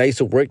because my dad used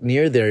to work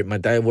near there. My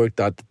dad worked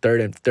at the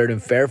third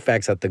and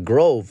Fairfax at the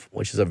Grove,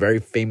 which is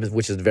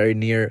very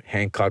near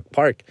Hancock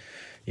Park.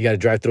 You got to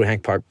drive through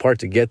Hancock Park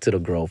to get to the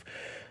Grove.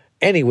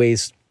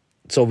 Anyways,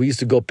 so we used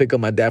to go pick up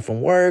my dad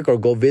from work or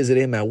go visit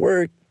him at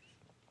work.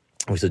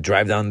 We used to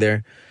drive down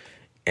there.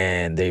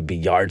 And they'd be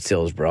yard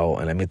sales, bro.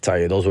 And let me tell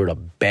you, those were the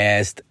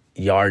best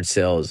yard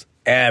sales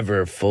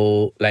ever,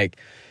 fool. Like,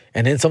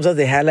 and then sometimes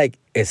they had like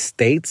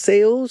estate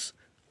sales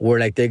where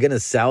like they're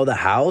gonna sell the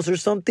house or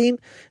something,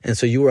 and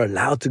so you were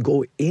allowed to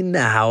go in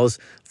the house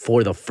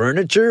for the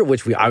furniture,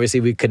 which we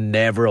could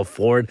never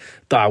afford.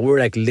 Thought we were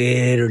like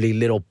literally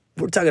little.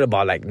 We're talking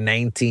about like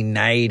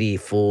 1990,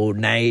 fool,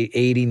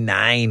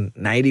 89,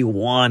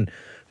 91.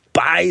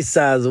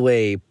 Paisas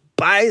way,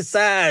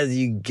 paisas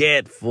you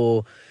get,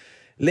 fool.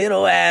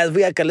 Little ass,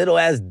 we had a little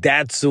ass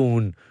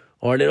Datsun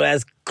Or a little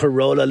ass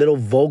Corolla, little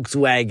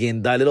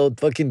Volkswagen, that little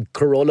fucking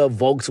Corolla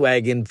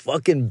Volkswagen,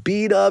 fucking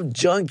beat up,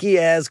 junky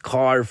ass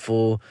car,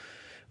 fool.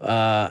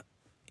 And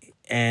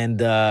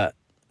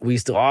we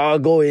used to all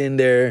go in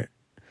there,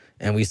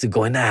 and we used to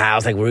go in the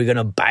house like we were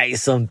gonna buy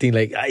something.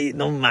 Like, I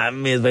no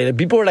mames, but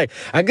people were like,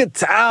 I could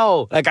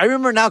tell. Like, I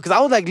remember now because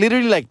I was like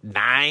literally like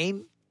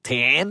 9,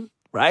 10,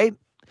 right?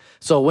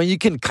 So when you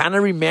can kind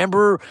of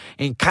remember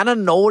and kind of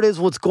notice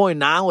what's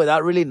going on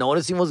without really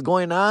noticing what's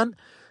going on.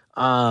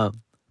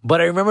 But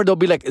I remember there'll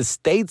be like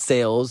estate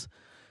sales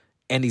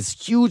and these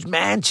huge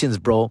mansions,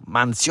 bro.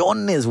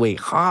 Mansiones, way.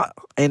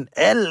 In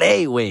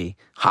LA, way.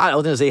 I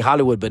was going to say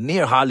Hollywood, but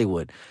near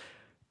Hollywood.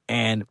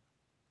 And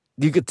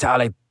you could tell,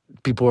 like,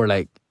 people were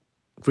like,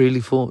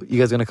 really, fool? You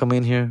guys going to come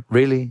in here?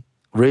 Really?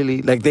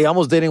 Really? Like, they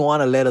almost didn't want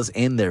to let us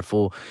in there,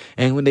 fool.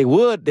 And when they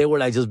would, they would,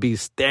 like, just be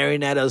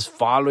staring at us,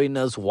 following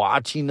us,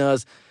 watching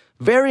us.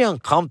 Very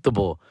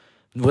uncomfortable.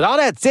 With all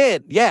that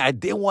said, yeah, I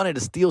did wanted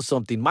to steal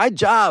something. My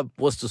job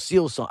was to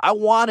steal something. I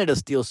wanted to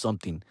steal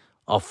something.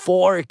 A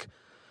fork,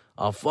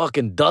 a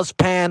fucking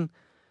dustpan,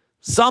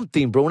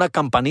 something, bro. Una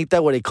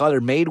campanita, where they call her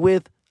maid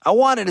with. I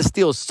wanted to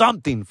steal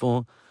something,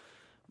 fool.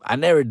 I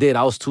never did.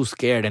 I was too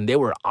scared, and they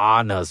were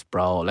on us,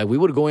 bro. Like, we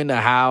would go in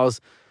the house,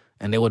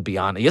 and they would be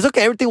on it. It's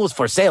okay. Everything was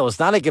for sale. It's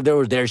not like if there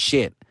was their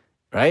shit,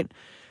 right?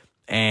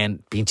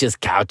 And pinches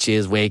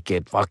couches, wake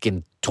it,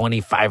 fucking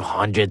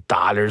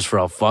 $2,500 for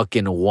a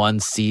fucking one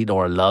seat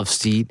or a love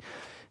seat.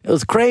 It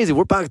was crazy.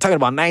 We're talking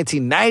about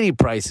 1990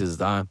 prices,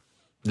 dog.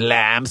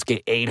 Lamps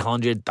get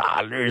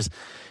 $800.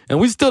 And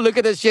we still look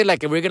at this shit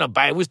like if we're going to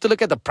buy it. We still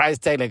look at the price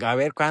tag like, a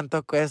ver,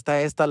 ¿cuánto cuesta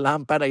esta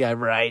lámpara? Yeah,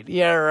 right.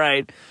 Yeah,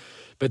 right.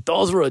 But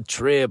those were a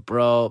trip,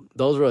 bro.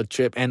 Those were a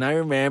trip. And I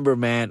remember,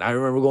 man, I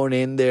remember going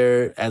in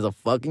there as a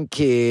fucking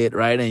kid,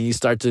 right? And you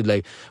start to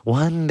like,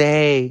 one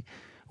day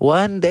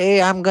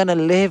I'm going to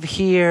live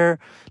here.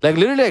 Like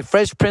literally like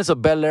Fresh Prince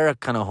of Bel-Air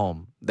kind of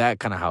home. That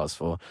kind of house,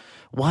 fool.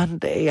 One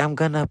day I'm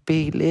going to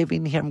be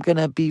living here. I'm going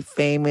to be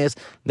famous.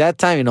 That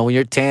time, you know, when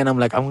you're 10, I'm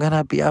like, I'm going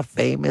to be a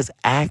famous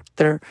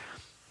actor.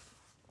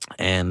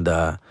 And,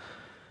 and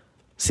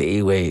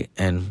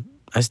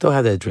I still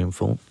have that dream,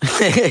 fool.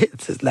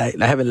 It's just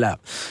like, I haven't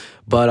laughed.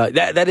 But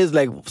that is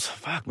like,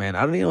 fuck, man.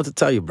 I don't even know what to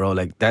tell you, bro.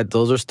 Like,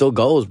 those are still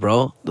goals,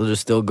 bro. Those are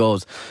still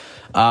goals.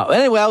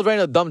 Anyway, I was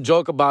writing a dumb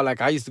joke about,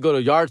 like, I used to go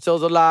to yard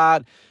sales a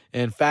lot.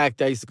 In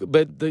fact,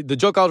 but the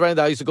joke I was writing,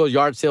 that I used to go to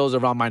yard sales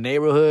around my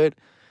neighborhood.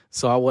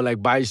 So I would,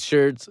 like, buy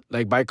shirts,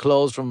 like, buy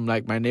clothes from,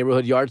 like, my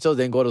neighborhood yard sales,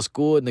 then go to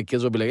school, and the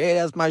kids would be like, hey,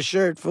 that's my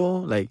shirt,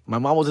 fool. Like, my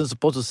mom wasn't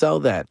supposed to sell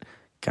that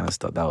kind of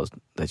stuff. That was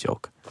the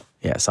joke.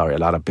 Yeah, sorry, a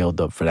lot of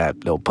build-up for that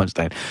little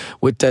punchline.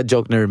 With that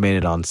joke, never made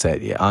it on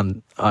set yet,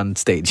 on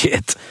stage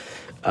yet.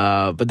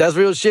 But that's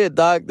real shit,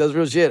 dog. That's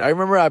real shit. I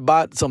remember I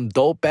bought some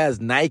dope-ass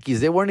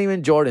Nikes. They weren't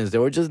even Jordans. They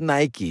were just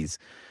Nikes.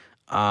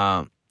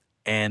 And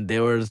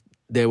we're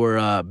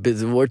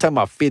talking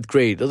about 5th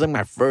grade. Those are like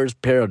my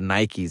first pair of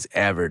Nikes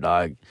ever,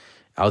 dog.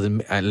 I was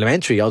in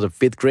elementary. I was in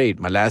 5th grade,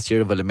 my last year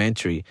of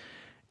elementary.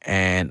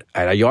 And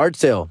at a yard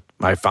sale,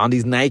 I found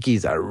these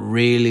Nikes. I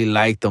really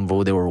liked them,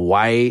 bro. They were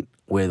white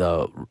with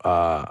a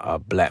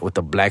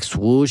black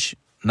swoosh.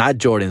 Not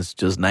Jordans,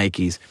 just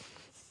Nikes.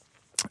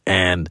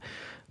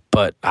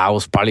 But I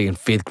was probably in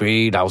 5th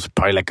grade. I was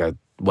probably like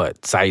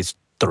size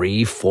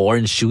 3, 4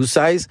 in shoe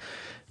size.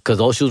 Because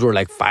those shoes were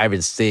like 5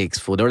 and 6.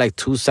 Fool. They were like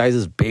 2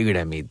 sizes bigger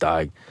than me,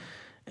 dog.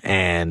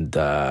 And,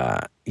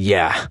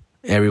 yeah,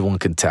 everyone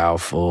could tell,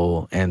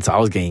 fool. And so I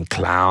was getting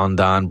clowned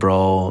on,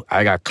 bro.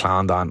 I got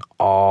clowned on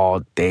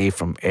all day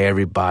from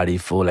everybody,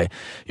 fool. Like,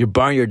 you're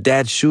buying your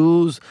dad's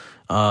shoes?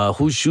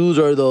 Whose shoes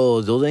are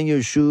those? Those ain't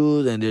your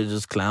shoes. And they're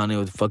just clowning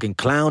with fucking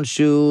clown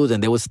shoes.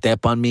 And they would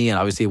step on me. And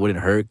obviously it wouldn't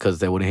hurt because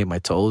they wouldn't hit my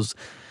toes.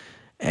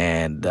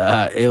 And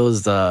it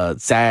was a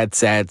sad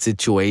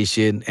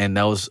situation. And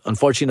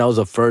unfortunately, that was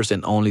the first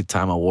and only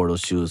time I wore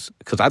those shoes.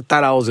 Because I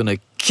thought I was going to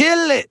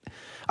kill it.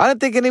 I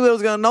didn't think anybody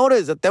was going to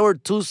notice that they were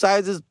 3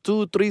 sizes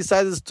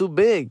too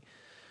big.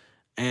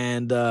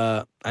 And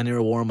I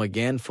never wore them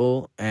again,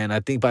 fool. And I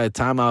think by the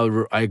time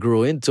I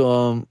grew into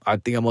them, I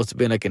think I must have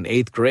been like in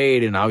 8th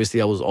grade. And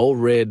obviously I was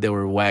over it. They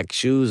were whack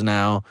shoes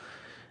now.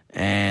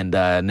 And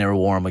I never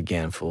wore them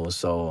again, fool.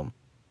 So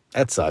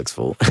that sucks,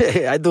 fool.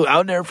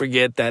 I'll never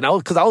forget that.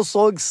 Because I was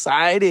so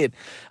excited.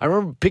 I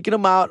remember picking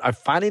them out.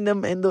 Finding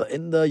them in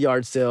the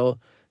yard sale.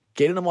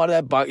 Getting them out of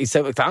that box. He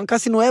said, "Están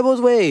casi nuevos,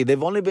 güey.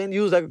 They've only been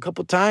used like a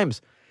couple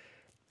times.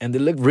 And they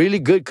look really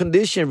good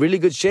condition, really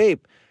good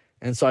shape."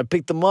 And so I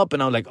picked them up,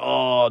 and I was like,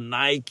 "Oh,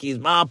 Nikes,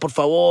 ma, por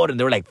favor." And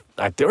they were like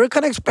they were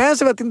kind of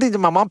expensive. I think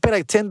my mom paid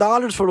like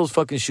 $10 for those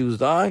fucking shoes,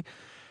 dog.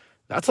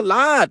 That's a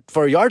lot.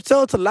 For a yard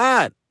sale, it's a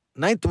lot.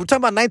 We're talking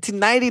about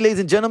 1990, ladies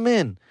and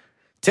gentlemen.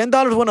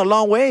 $10 went a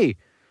long way.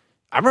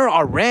 I remember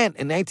our rent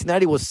in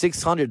 1990 was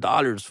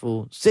 $600,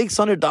 fool.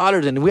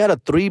 $600, and we had a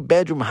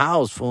 3-bedroom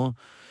house, fool.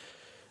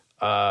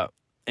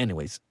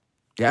 Anyways.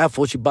 Yeah,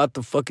 fool, she bought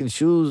the fucking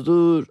shoes,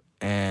 dude.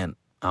 And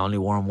I only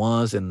wore them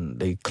once, and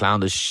they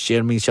clowned the shit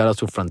out of me. Shout out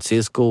to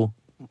Francisco,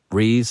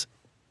 Reese,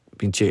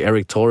 pinche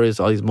Eric Torres,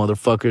 all these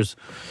motherfuckers.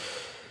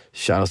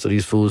 Shout out to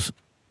these fools.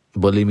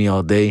 bully me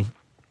all day.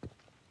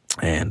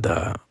 And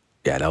yeah,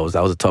 that was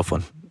a tough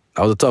one.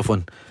 That was a tough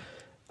one.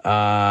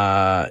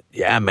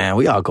 Yeah, man,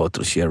 we all go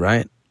through shit,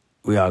 right?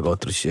 We all go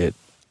through shit.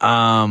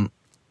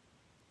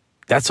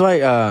 That's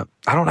why I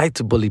don't like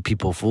to bully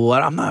people, fool.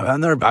 I'm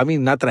never, I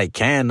mean, not that I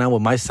can, not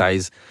with my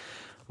size,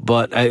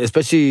 but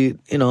especially,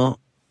 you know,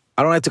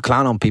 I don't like to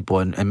clown on people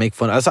and make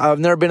fun. I've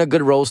never been a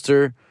good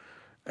roaster.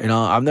 You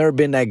know, I've never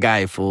been that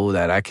guy, fool,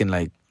 that I can,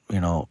 like, you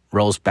know,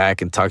 roast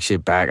back and talk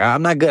shit back.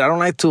 I'm not good. I don't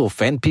like to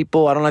offend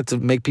people. I don't like to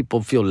make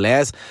people feel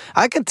less.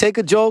 I can take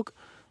a joke.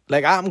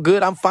 Like, I'm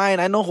good. I'm fine.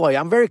 I know who I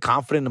am. I'm very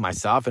confident in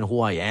myself and who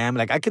I am.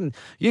 Like,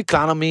 you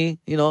clown on me,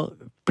 you know,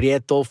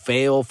 prieto,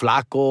 feo,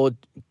 flaco,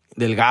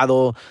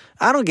 delgado.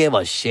 I don't give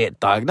a shit,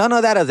 dog. None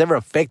of that has ever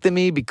affected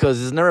me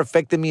because it's never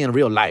affected me in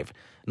real life.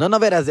 None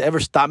of it has ever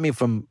stopped me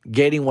from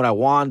getting what I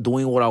want,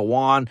 doing what I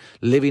want,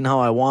 living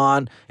how I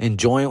want,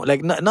 enjoying,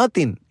 like,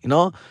 nothing, you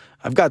know?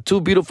 I've got 2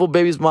 beautiful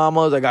babies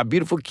mamas. I got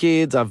beautiful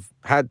kids. I've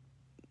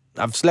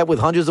slept with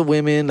hundreds of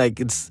women. Like,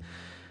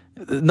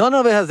 none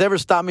of it has ever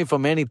stopped me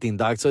from anything,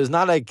 dog. So it's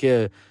not like,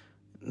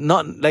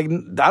 not like,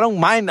 I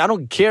don't mind. I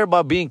don't care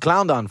about being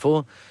clowned on,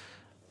 fool.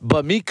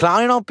 But me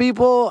clowning on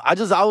people, I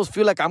always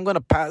feel like I'm going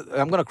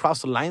to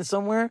cross the line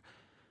somewhere.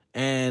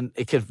 And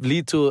it could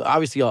lead to,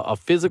 obviously, a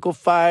physical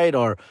fight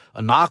or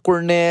an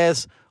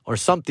awkwardness or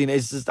something.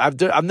 It's just,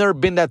 I've never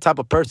been that type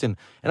of person.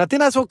 And I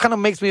think that's what kind of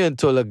makes me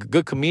into a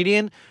good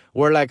comedian,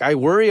 where, like, I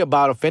worry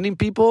about offending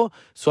people.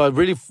 So I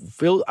really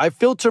I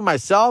filter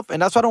myself. And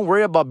that's why I don't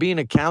worry about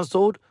being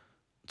canceled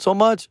so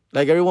much.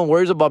 Like, everyone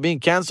worries about being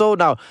canceled.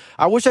 Now,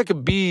 I wish I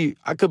could be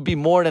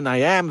more than I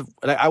am.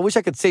 Like, I wish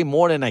I could say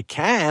more than I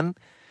can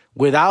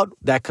without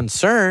that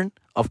concern,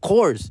 of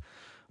course.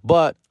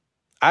 But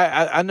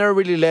I never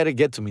really let it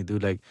get to me,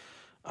 dude. Like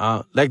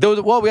there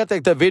was, we had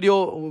like that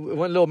video,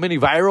 went a little mini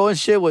viral and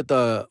shit with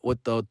the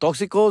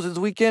Toxicos this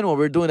weekend when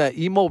we were doing that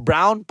Emo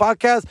Brown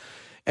podcast,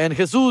 and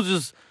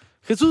Jesus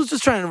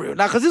just trying to,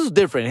 now, because this is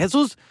different.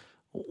 Jesus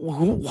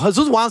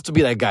wants to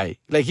be that guy.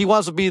 Like, he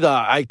wants to be the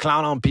I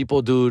clown on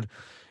people, dude,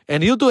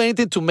 and he'll do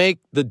anything to make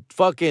the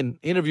fucking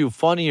interview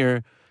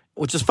funnier,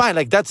 which is fine.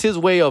 Like, that's his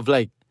way of,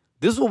 like,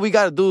 this is what we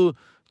got to do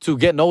to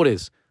get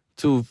noticed,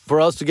 for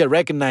us to get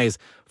recognized,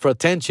 for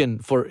attention,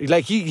 for,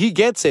 like, he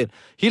gets it.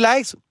 He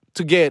likes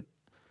that.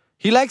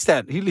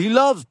 He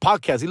loves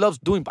podcasts. He loves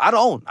doing, I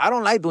don't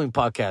like doing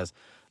podcasts.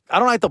 I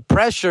don't like the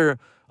pressure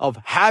of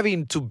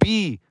having to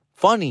be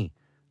funny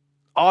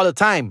all the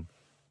time,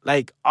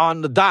 like,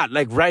 on the dot,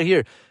 like, right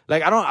here.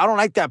 Like, I don't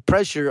like that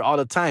pressure all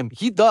the time.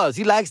 He does.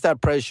 He likes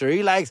that pressure.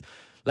 He likes,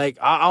 like,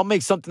 I'll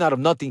make something out of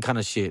nothing kind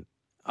of shit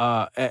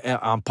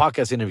on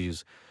podcast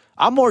interviews.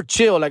 I'm more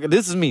chill. Like,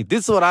 this is me.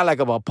 This is what I like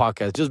about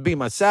podcasts. Just being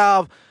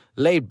myself,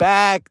 laid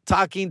back,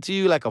 talking to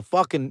you like a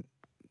fucking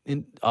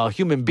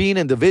human being,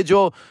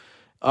 individual.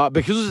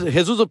 Because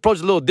Jesus' approach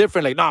is a little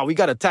different. Like, nah, we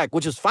got attacked,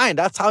 which is fine.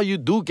 That's how you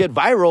do get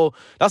viral.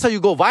 That's how you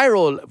go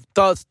viral.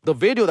 Thus, the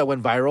video that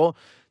went viral,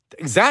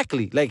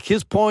 exactly. Like,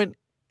 his point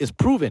is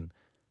proven.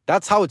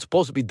 That's how it's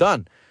supposed to be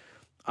done.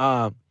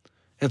 And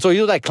so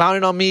he was, like,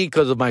 clowning on me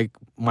because of my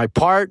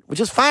part, which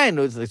is fine.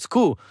 It's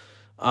cool.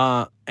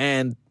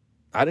 And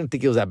I didn't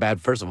think it was that bad,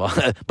 first of all.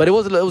 But it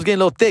was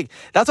getting a little thick.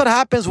 That's what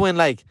happens when,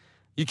 like,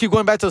 you keep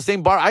going back to the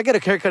same bar. I get a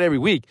haircut every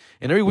week.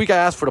 And every week I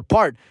ask for the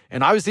part.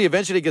 And obviously,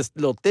 eventually it gets a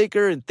little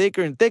thicker and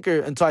thicker and thicker.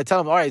 Until I tell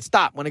them, all right,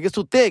 stop. When it gets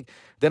too thick,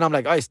 then I'm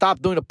like, all right,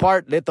 stop doing the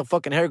part. Let the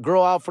fucking hair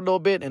grow out for a little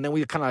bit. And then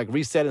we kind of, like,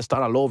 reset and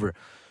start all over.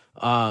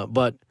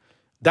 But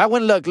that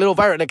went, like, a little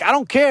viral. Like, I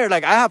don't care.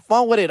 Like, I have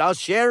fun with it. I'll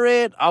share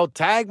it. I'll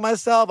tag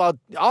myself.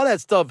 All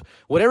that stuff.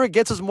 Whatever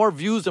gets us more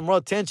views and more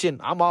attention,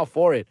 I'm all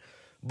for it.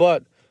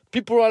 But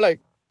people are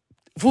like,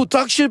 fool,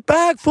 talk shit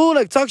back, fool.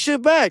 Like, talk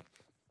shit back.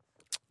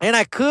 And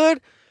I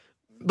could,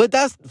 but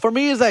that's, for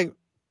me, it's like,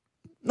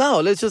 no,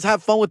 let's just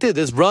have fun with this.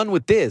 Let's run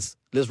with this.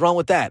 Let's run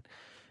with that.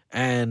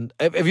 And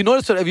if you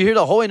notice, if you hear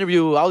the whole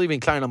interview, I was even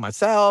clowning on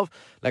myself.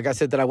 Like I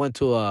said, that I went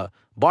to a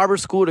barber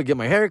school to get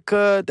my hair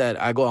cut, that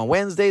I go on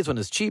Wednesdays when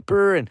it's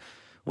cheaper, and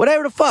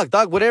whatever the fuck,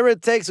 dog. Whatever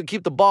it takes to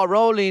keep the ball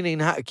rolling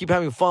and keep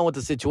having fun with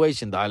the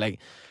situation, dog. Like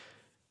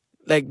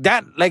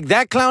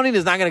that clowning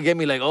is not going to get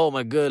me like, oh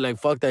my god, like,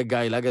 fuck that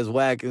guy, like, it's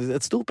whack.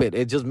 It's stupid.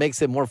 It just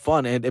makes it more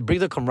fun. And it brings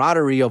the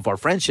camaraderie of our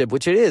friendship,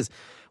 which it is.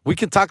 We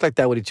can talk like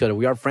that with each other.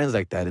 We are friends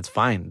like that. It's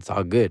fine. It's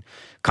all good.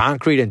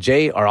 Concrete and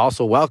Jay are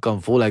also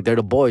welcome, fool. Like, they're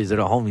the boys. They're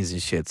the homies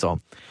and shit. So,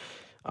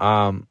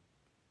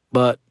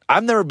 but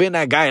I've never been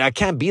that guy. I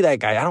can't be that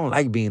guy. I don't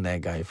like being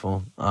that guy,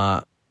 fool.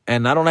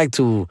 And I don't like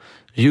to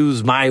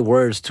use my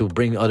words to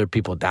bring other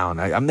people down.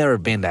 I've never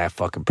been that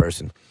fucking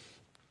person.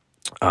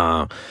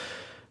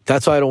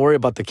 That's why I don't worry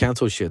about the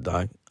cancel shit,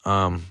 dog.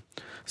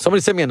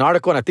 Somebody sent me an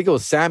article, and I think it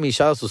was Sammy.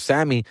 Shout out to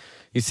Sammy.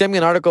 He sent me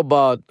an article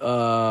about,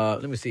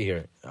 let me see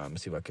here. Let me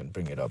see if I can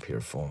bring it up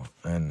here for,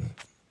 and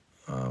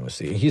let's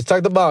see. He's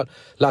talked about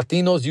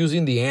Latinos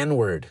using the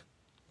N-word.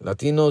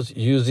 Latinos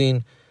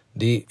using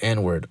the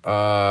N-word.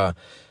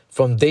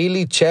 From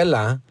Daily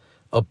Chela,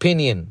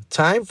 opinion.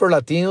 Time for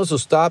Latinos to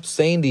stop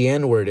saying the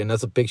N-word. And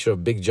that's a picture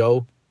of Big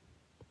Joe.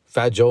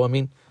 Fat Joe, I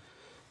mean.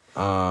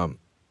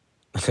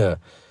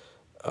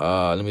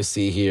 Let me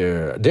see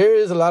here. There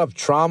is a lot of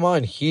trauma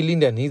and healing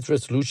that needs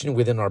resolution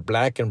within our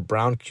black and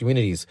brown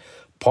communities.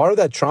 Part of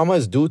that trauma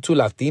is due to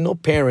Latino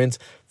parents'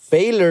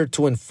 failure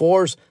to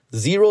enforce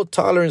zero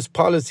tolerance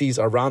policies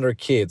around their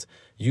kids'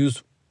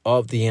 use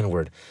of the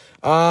N-word.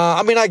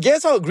 I mean, I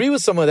guess I'll agree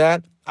with some of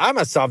that. I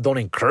myself don't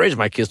encourage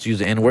my kids to use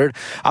the N-word.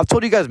 I've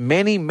told you guys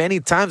many, many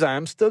times.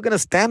 I'm still going to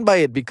stand by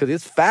it because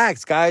it's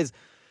facts, guys.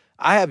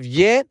 I have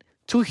yet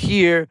to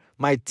hear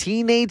my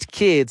teenage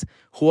kids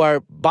who are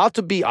about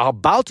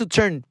to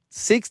turn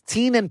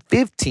 16 and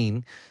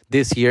 15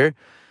 this year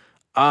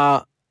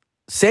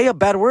say a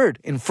bad word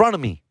in front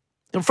of me.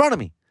 In front of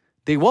me.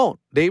 They won't.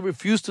 They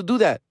refuse to do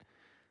that.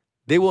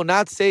 They will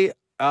not say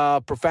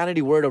a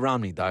profanity word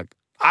around me, dog.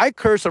 I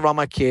curse around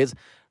my kids,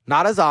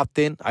 not as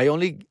often. I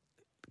only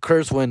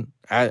curse when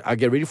I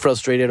get really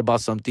frustrated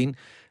about something.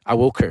 I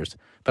will curse.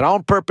 But I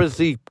don't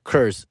purposely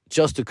curse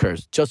just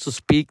to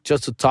speak,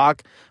 just to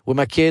talk with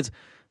my kids.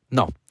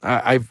 No,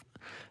 I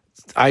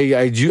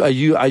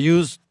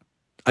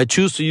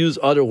choose to use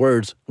other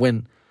words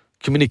when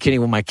communicating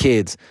with my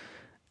kids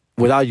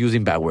without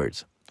using bad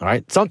words. All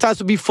right. Sometimes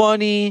to be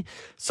funny,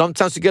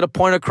 sometimes to get a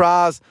point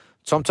across,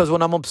 sometimes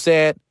when I'm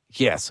upset.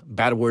 Yes,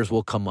 bad words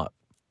will come up.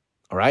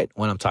 All right,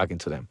 when I'm talking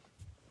to them.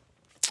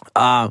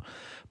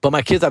 But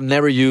my kids have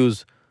never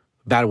used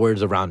bad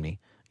words around me.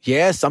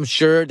 Yes, I'm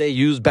sure they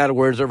use bad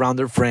words around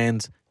their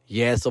friends.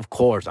 Yes, of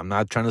course. I'm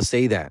not trying to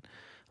say that.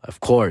 Of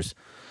course.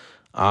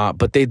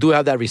 But they do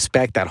have that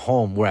respect at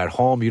home, where at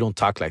home you don't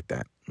talk like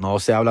that. No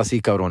se habla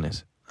así,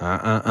 cabrones.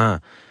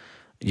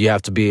 You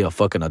have to be a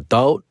fucking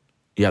adult.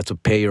 You have to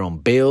pay your own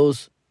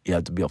bills. You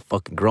have to be a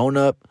fucking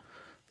grown-up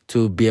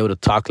to be able to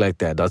talk like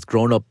that. That's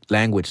grown-up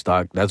language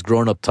talk. That's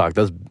grown-up talk.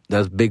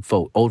 That's big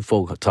folk, old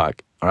folk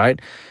talk, all right?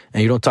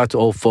 And you don't talk to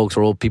old folks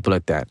or old people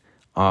like that.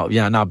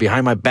 Now,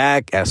 behind my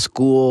back, at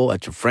school,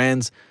 at your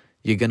friends,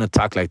 you're going to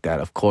talk like that,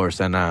 of course.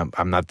 And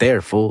I'm not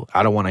there, fool.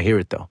 I don't want to hear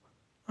it, though,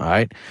 all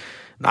right?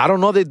 I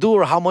don't know if they do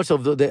or how much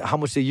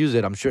they use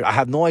it. I'm sure. I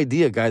have no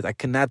idea, guys. I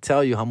cannot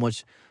tell you how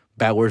much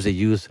bad words they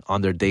use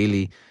on their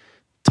daily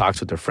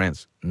talks with their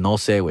friends. No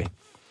sé, güey.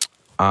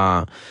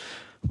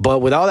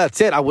 But with all that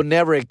said, I would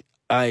never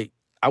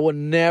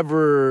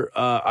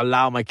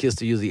allow my kids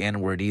to use the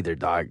N-word either,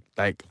 dog.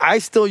 Like, I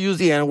still use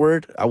the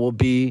N-word. I will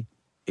be,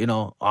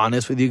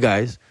 honest with you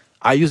guys.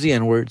 I use the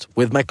N-words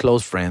with my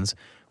close friends,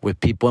 with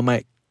people in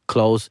my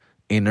close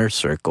inner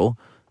circle.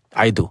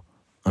 I do,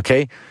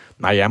 okay?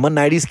 I am a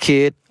 90s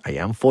kid. I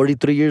am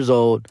 43 years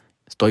old.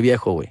 Estoy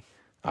viejo, güey.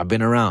 I've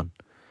been around.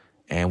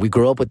 And we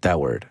grew up with that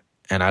word.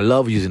 And I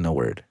love using the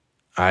word.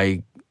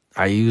 I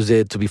use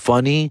it to be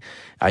funny.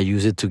 I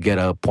use it to get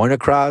a point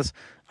across.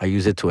 I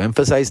use it to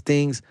emphasize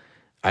things.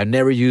 I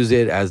never use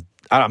it as,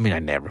 I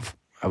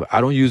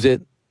don't use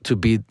it to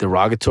be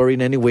derogatory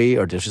in any way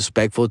or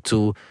disrespectful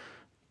to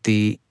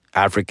the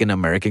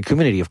African-American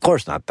community. Of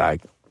course not,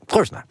 dog. Of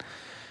course not.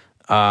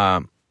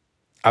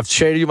 I've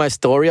shared you my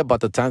story about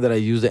the time that I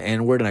used the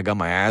N-word and I got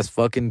my ass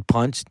fucking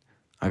punched.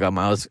 I got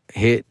my ass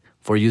hit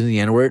for using the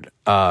N-word.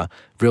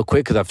 Real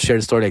quick, because I've shared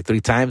the story like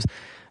 3 times.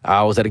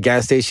 I was at a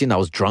gas station. I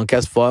was drunk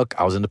as fuck.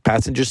 I was in the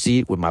passenger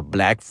seat with my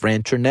black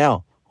friend,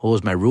 Ternell, who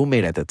was my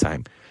roommate at the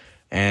time.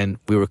 And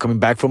we were coming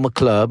back from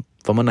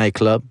a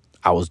nightclub.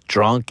 I was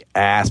drunk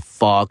as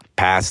fuck,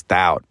 passed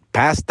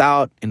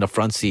out in the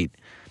front seat.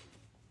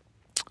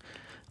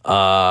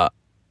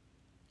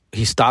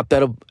 He stopped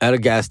at a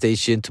gas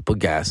station to put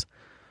gas.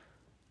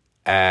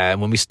 And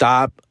when we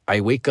stop,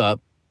 I wake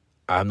up.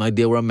 I have no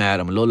idea where I'm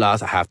at. I'm a little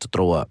lost. I have to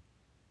throw up.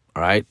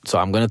 All right? So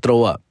I'm going to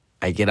throw up.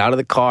 I get out of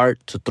the car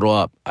to throw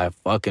up. I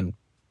fucking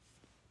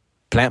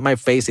plant my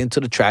face into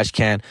the trash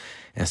can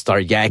and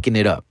start yakking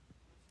it up.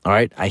 All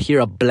right? I hear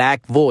a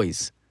black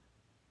voice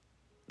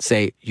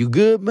say, "You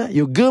good, man?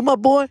 You good, my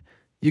boy?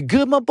 You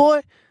good, my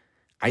boy?"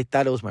 I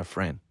thought it was my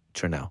friend,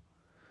 Ternell.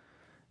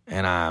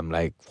 And I'm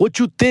like, "What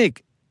you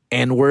think,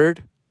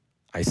 N-word?"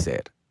 I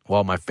said,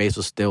 while my face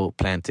was still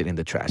planted in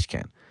the trash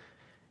can.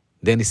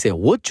 Then he said,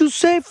 "What you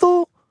say,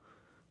 fool?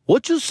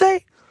 What you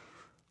say?"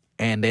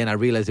 And then I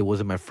realized it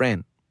wasn't my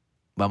friend,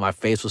 but my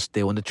face was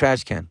still in the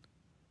trash can.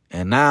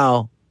 And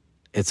now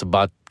it's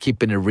about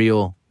keeping it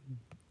real.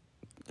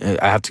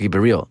 I have to keep it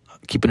real.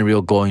 Keeping it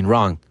real going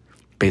wrong,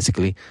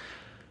 basically.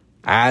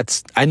 I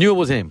knew it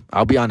was him.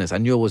 I'll be honest. I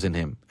knew it wasn't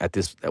him.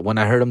 When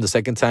I heard him the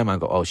second time, I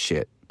go, "Oh,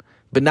 shit."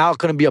 But now I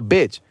couldn't be a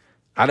bitch.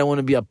 I don't want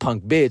to be a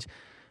punk bitch.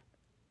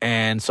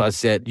 And so I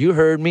said, "You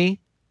heard me,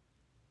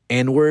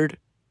 N-word."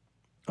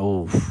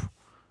 Oh.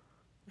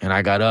 And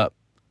I got up.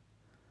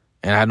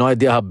 And I had no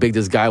idea how big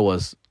this guy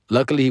was.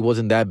 Luckily, he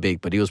wasn't that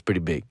big, but he was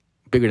pretty big.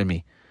 Bigger than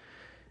me.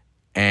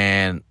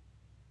 And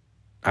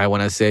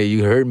when I say,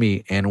 "You heard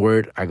me,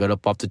 N-word," I got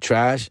up off the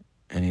trash,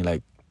 and he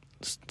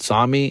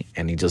saw me,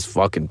 and he just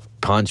fucking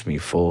punched me,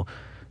 fool.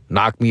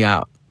 Knocked me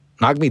out.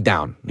 Knocked me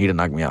down. He didn't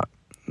knock me out.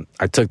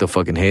 I took the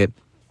fucking hit.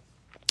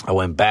 I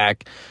went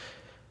back.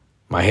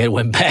 My head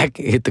went back,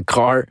 hit the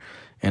car,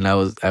 and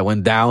I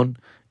went down.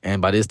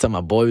 And by this time,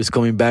 my boy was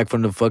coming back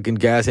from the fucking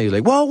gas, and he's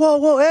like, "Whoa, whoa,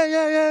 whoa, hey,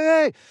 hey, hey,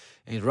 hey."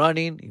 And he's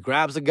running. He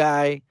grabs the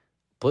guy.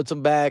 puts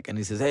him back, and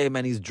he says, hey,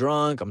 man, he's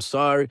drunk. I'm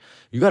sorry.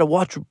 You got to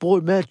watch your boy,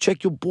 man.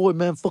 Check your boy,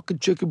 man. Fucking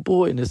check your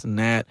boy, and this and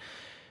that.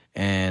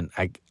 And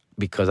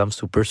because I'm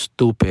super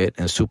stupid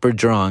and super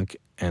drunk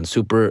and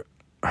super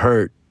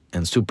hurt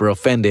and super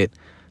offended,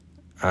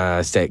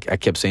 I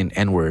kept saying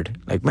N-word.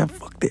 Like, man,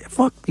 fuck that.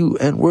 Fuck you,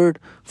 N-word.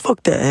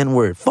 Fuck that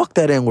N-word. Fuck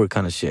that N-word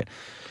kind of shit.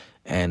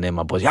 And then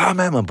my boy, yeah,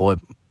 man, my boy,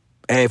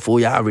 hey, fool,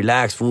 yeah,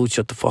 relax, fool.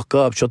 Shut the fuck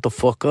up. Shut the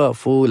fuck up,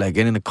 fool. Like,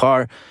 get in the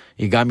car.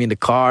 He got me in the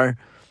car.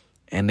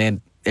 And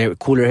then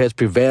cooler heads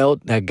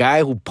prevailed. That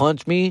guy who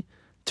punched me,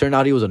 turned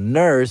out he was a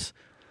nurse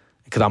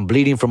because I'm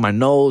bleeding from my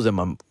nose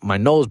and my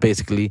nose,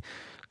 basically.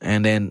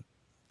 And then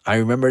I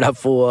remember that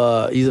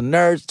fool, he's a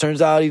nurse.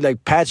 Turns out he,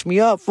 like, patched me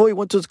up, fool. He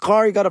went to his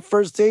car. He got a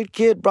first aid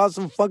kit, brought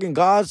some fucking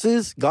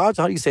gauzes. Gauze?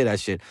 How do you say that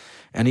shit?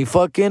 And he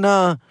fucking,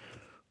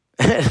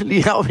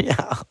 he helped me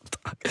out.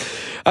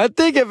 I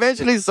think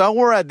eventually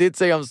somewhere I did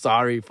say I'm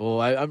sorry,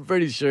 fool. I'm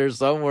pretty sure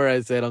somewhere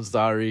I said I'm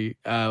sorry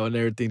when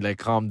everything, like,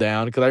 calmed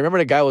down. Because I remember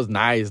the guy was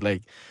nice.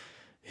 Like,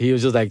 he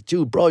was just like,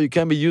 dude, bro, you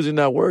can't be using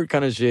that word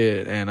kind of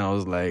shit. And I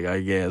was like,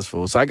 I guess,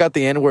 fool. So I got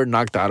the N-word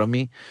knocked out of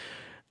me.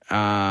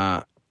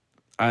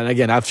 And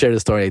again, I've shared the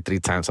story like 3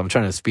 times, so I'm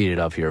trying to speed it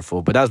up here,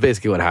 fool. But that's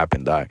basically what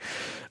happened, dog.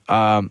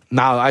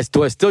 Now,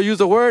 do I still use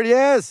the word?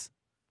 Yes.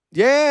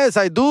 Yes,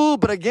 I do.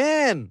 But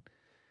again,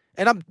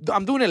 and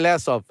I'm doing it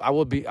less of.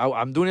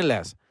 I'm doing it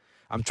less.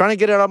 I'm trying to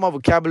get it out of my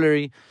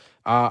vocabulary.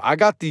 I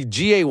got the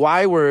GAY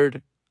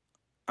word.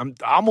 I'm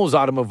almost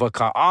out of my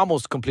vocab,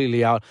 almost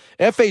completely out.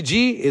 FAG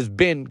is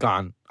been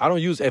gone. I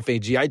don't use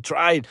FAG. I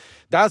tried.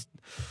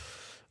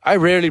 I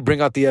rarely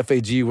bring out the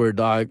FAG word,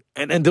 dog.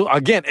 And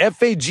again,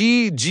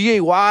 FAG,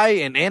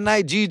 GAY, and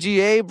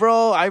NIGGA,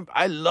 bro.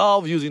 I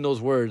love using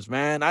those words,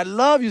 man. I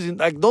love using,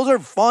 like, those are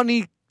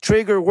funny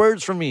trigger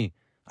words for me.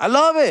 I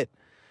love it.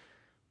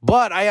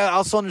 But I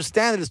also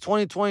understand that it's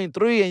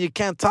 2023 and you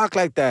can't talk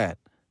like that.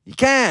 You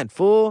can't,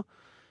 fool.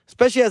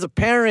 Especially as a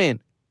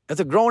parent, as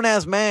a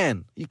grown-ass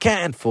man. You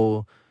can't,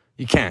 fool.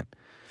 You can't.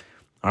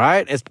 All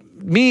right? It's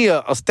me,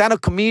 a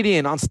stand-up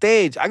comedian on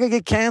stage. I can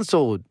get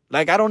canceled.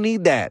 Like, I don't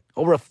need that.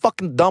 Over a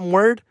fucking dumb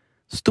word?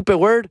 Stupid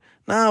word?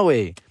 No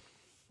way.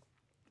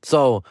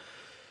 So,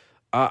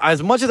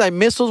 as much as I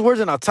miss those words,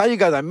 and I'll tell you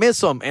guys, I miss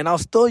them, and I'll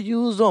still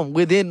use them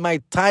within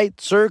my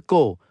tight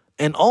circle.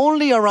 And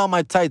only around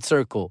my tight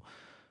circle.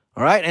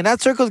 All right? And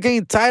that circle is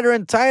getting tighter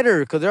and tighter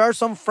because there are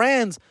some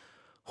friends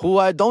who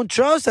I don't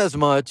trust as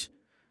much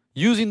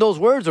using those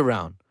words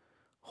around.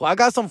 I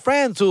got some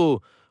friends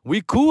who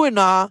we cool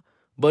and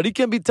but he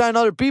can be telling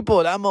other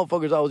people that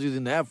motherfucker's always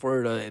using the F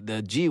word,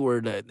 the G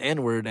word, the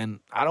N word, and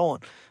I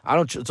don't.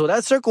 So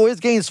that circle is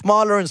getting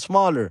smaller and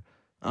smaller.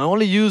 I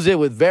only use it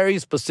with very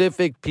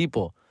specific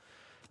people.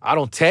 I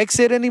don't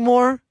text it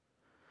anymore.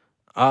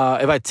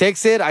 If I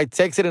text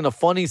it in a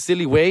funny,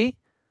 silly way,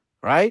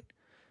 right?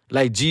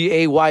 Like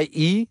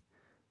GAYE,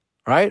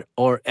 right?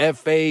 Or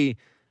FAHUG.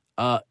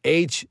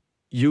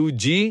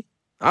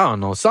 I don't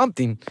know,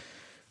 something.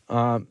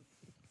 Or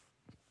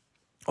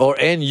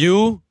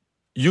NUUGGGAAA.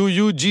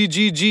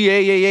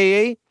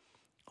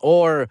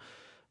 Or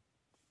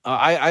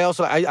I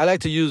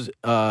like to use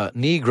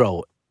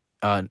Negro.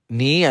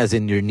 Knee as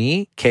in your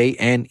knee,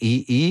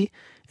 KNEE,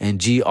 and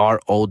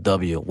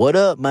GROW. What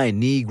up, my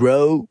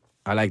Negro?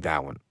 I like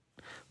that one.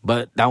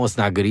 But that one's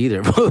not good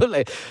either.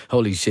 Like,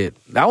 holy shit.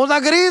 That one's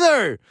not good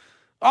either.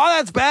 Oh,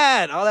 that's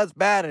bad. Oh, that's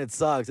bad, and it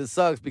sucks. It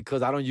sucks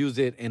because I don't use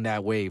it in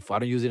that way. I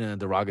don't use it in a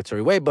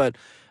derogatory way, but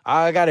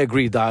I gotta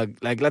agree, dog.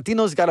 Like,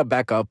 Latinos gotta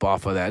back up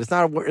off of that. It's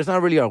not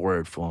really our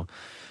word, fool.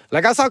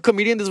 Like, I saw a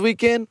comedian this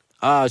weekend.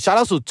 Shout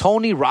out to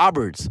Tony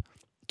Roberts.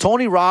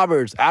 Tony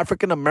Roberts,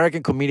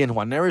 African-American comedian who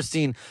I've never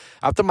seen.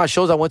 After my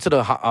shows, I went to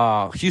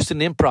the Houston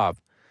Improv.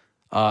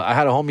 I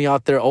had a homie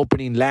out there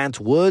opening, Lance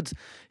Woods.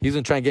 He was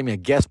going to try and get me a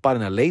guest spot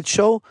in a late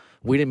show.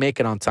 We didn't make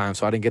it on time,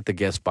 so I didn't get the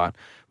guest spot.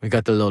 We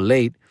got there a little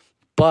late.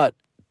 But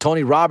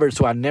Tony Roberts,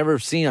 who I've never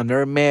seen, I've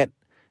never met,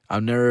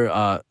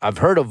 I've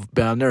heard of,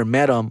 but I've never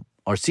met him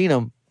or seen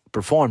him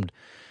performed.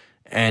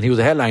 And he was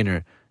a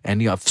headliner.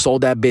 And I've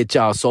sold that bitch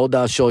out, sold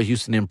out show at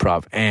Houston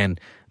Improv. And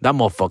that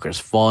motherfucker's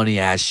funny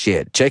ass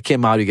shit. Check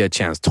him out if you get a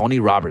chance. Tony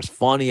Roberts,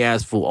 funny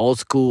ass fool, old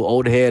school,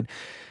 old head.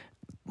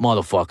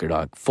 Motherfucker,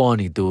 dog.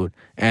 Funny, dude.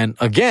 And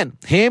again,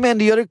 him and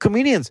the other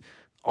comedians,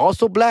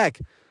 also black,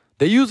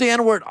 they use the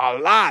N-word a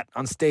lot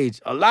on stage.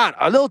 A lot.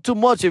 A little too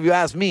much if you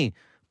ask me.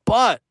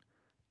 But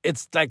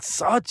it's like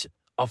such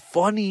a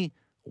funny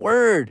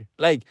word.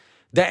 Like,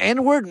 the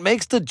N-word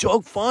makes the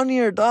joke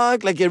funnier,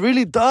 dog. Like, it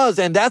really does.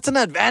 And that's an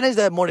advantage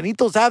that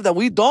Morenitos have that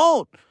we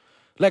don't.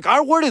 Like,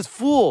 our word is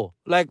fool.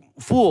 Like,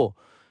 fool.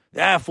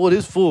 Yeah, fool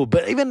is fool.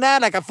 But even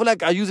that, like, I feel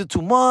like I use it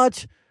too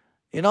much.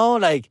 You know,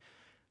 like,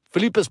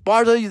 Felipe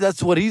Esparza,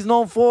 that's what he's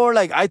known for.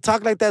 Like, I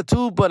talk like that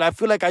too, but I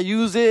feel like I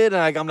use it. And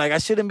like, I'm like, I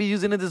shouldn't be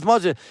using it this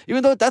much.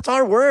 Even though that's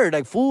our word.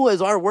 Like, fool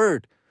is our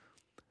word.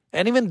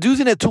 And even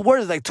using it 2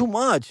 words is like too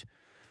much.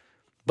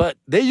 But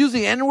they use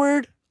the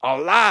N-word a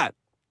lot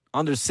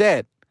on their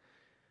set.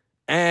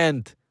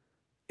 And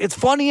it's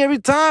funny every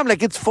time.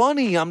 Like, it's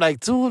funny. I'm like,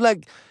 dude,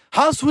 like,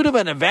 how sweet of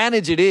an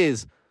advantage it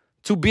is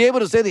to be able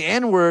to say the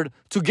N-word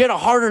to get a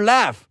harder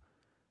laugh.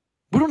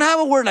 We don't have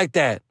a word like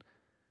that.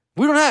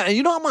 We don't have, and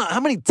you know how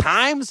many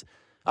times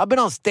I've been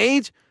on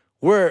stage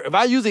where if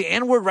I use the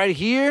N-word right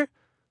here,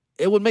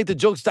 it would make the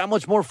jokes that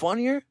much more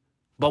funnier?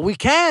 But we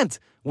can't.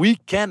 We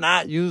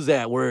cannot use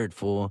that word,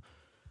 fool.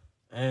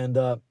 And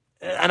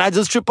I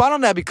just trip out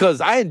on that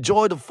because I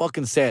enjoy the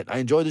fucking set. I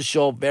enjoy the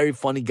show. Very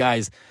funny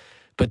guys.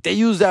 But they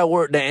use that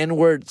word, the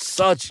N-word,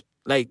 such,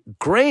 like,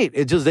 great.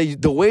 It's just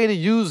the way to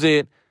use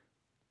it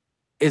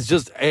is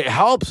just, it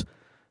helps,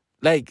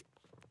 like,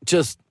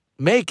 just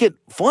make it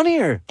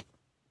funnier.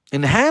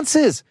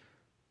 Enhances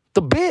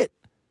the bit.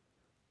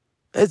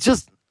 It's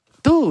just,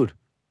 dude,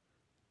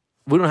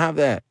 we don't have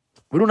that.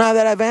 We don't have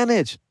that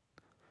advantage.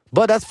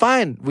 But that's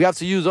fine. We have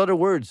to use other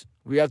words.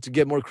 We have to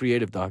get more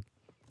creative, dog.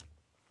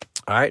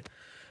 All right.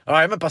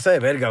 Me pasé de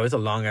verga. It's a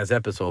long-ass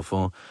episode,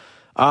 fool.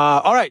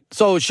 All right.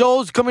 So,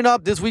 shows coming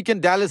up this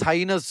weekend. Dallas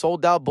Hyenas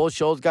sold out both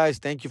shows, guys.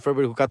 Thank you for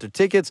everybody who got their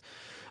tickets.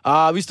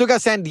 We still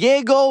got San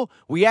Diego.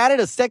 We added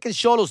a second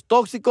show, Los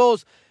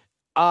Tóxicos.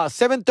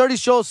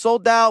 7:30 show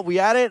sold out. We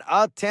added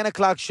a 10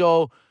 o'clock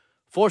show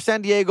for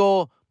San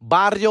Diego.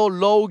 Barrio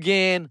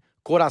Logan,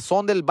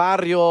 Corazón del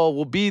Barrio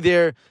will be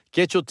there.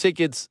 Get your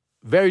tickets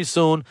very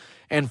soon.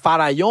 And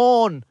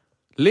Farallón,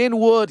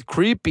 Linwood,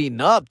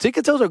 creeping up.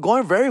 Ticket sales are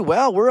going very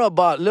well. We're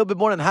about a little bit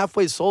more than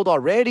halfway sold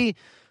already.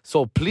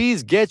 So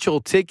please get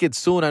your tickets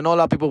soon. I know a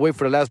lot of people wait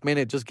for the last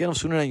minute. Just get them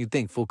sooner than you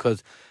think, fool,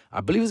 because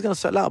I believe it's going to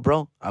sell out,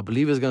 bro. I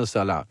believe it's going to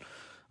sell out.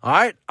 All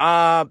right.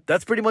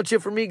 That's pretty much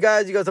it for me,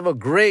 guys. You guys have a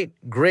great,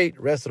 great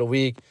rest of the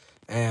week.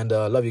 And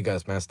love you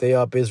guys, man. Stay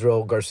up,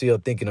 Israel Garcia.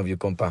 Thinking of you,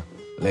 compa.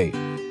 Late.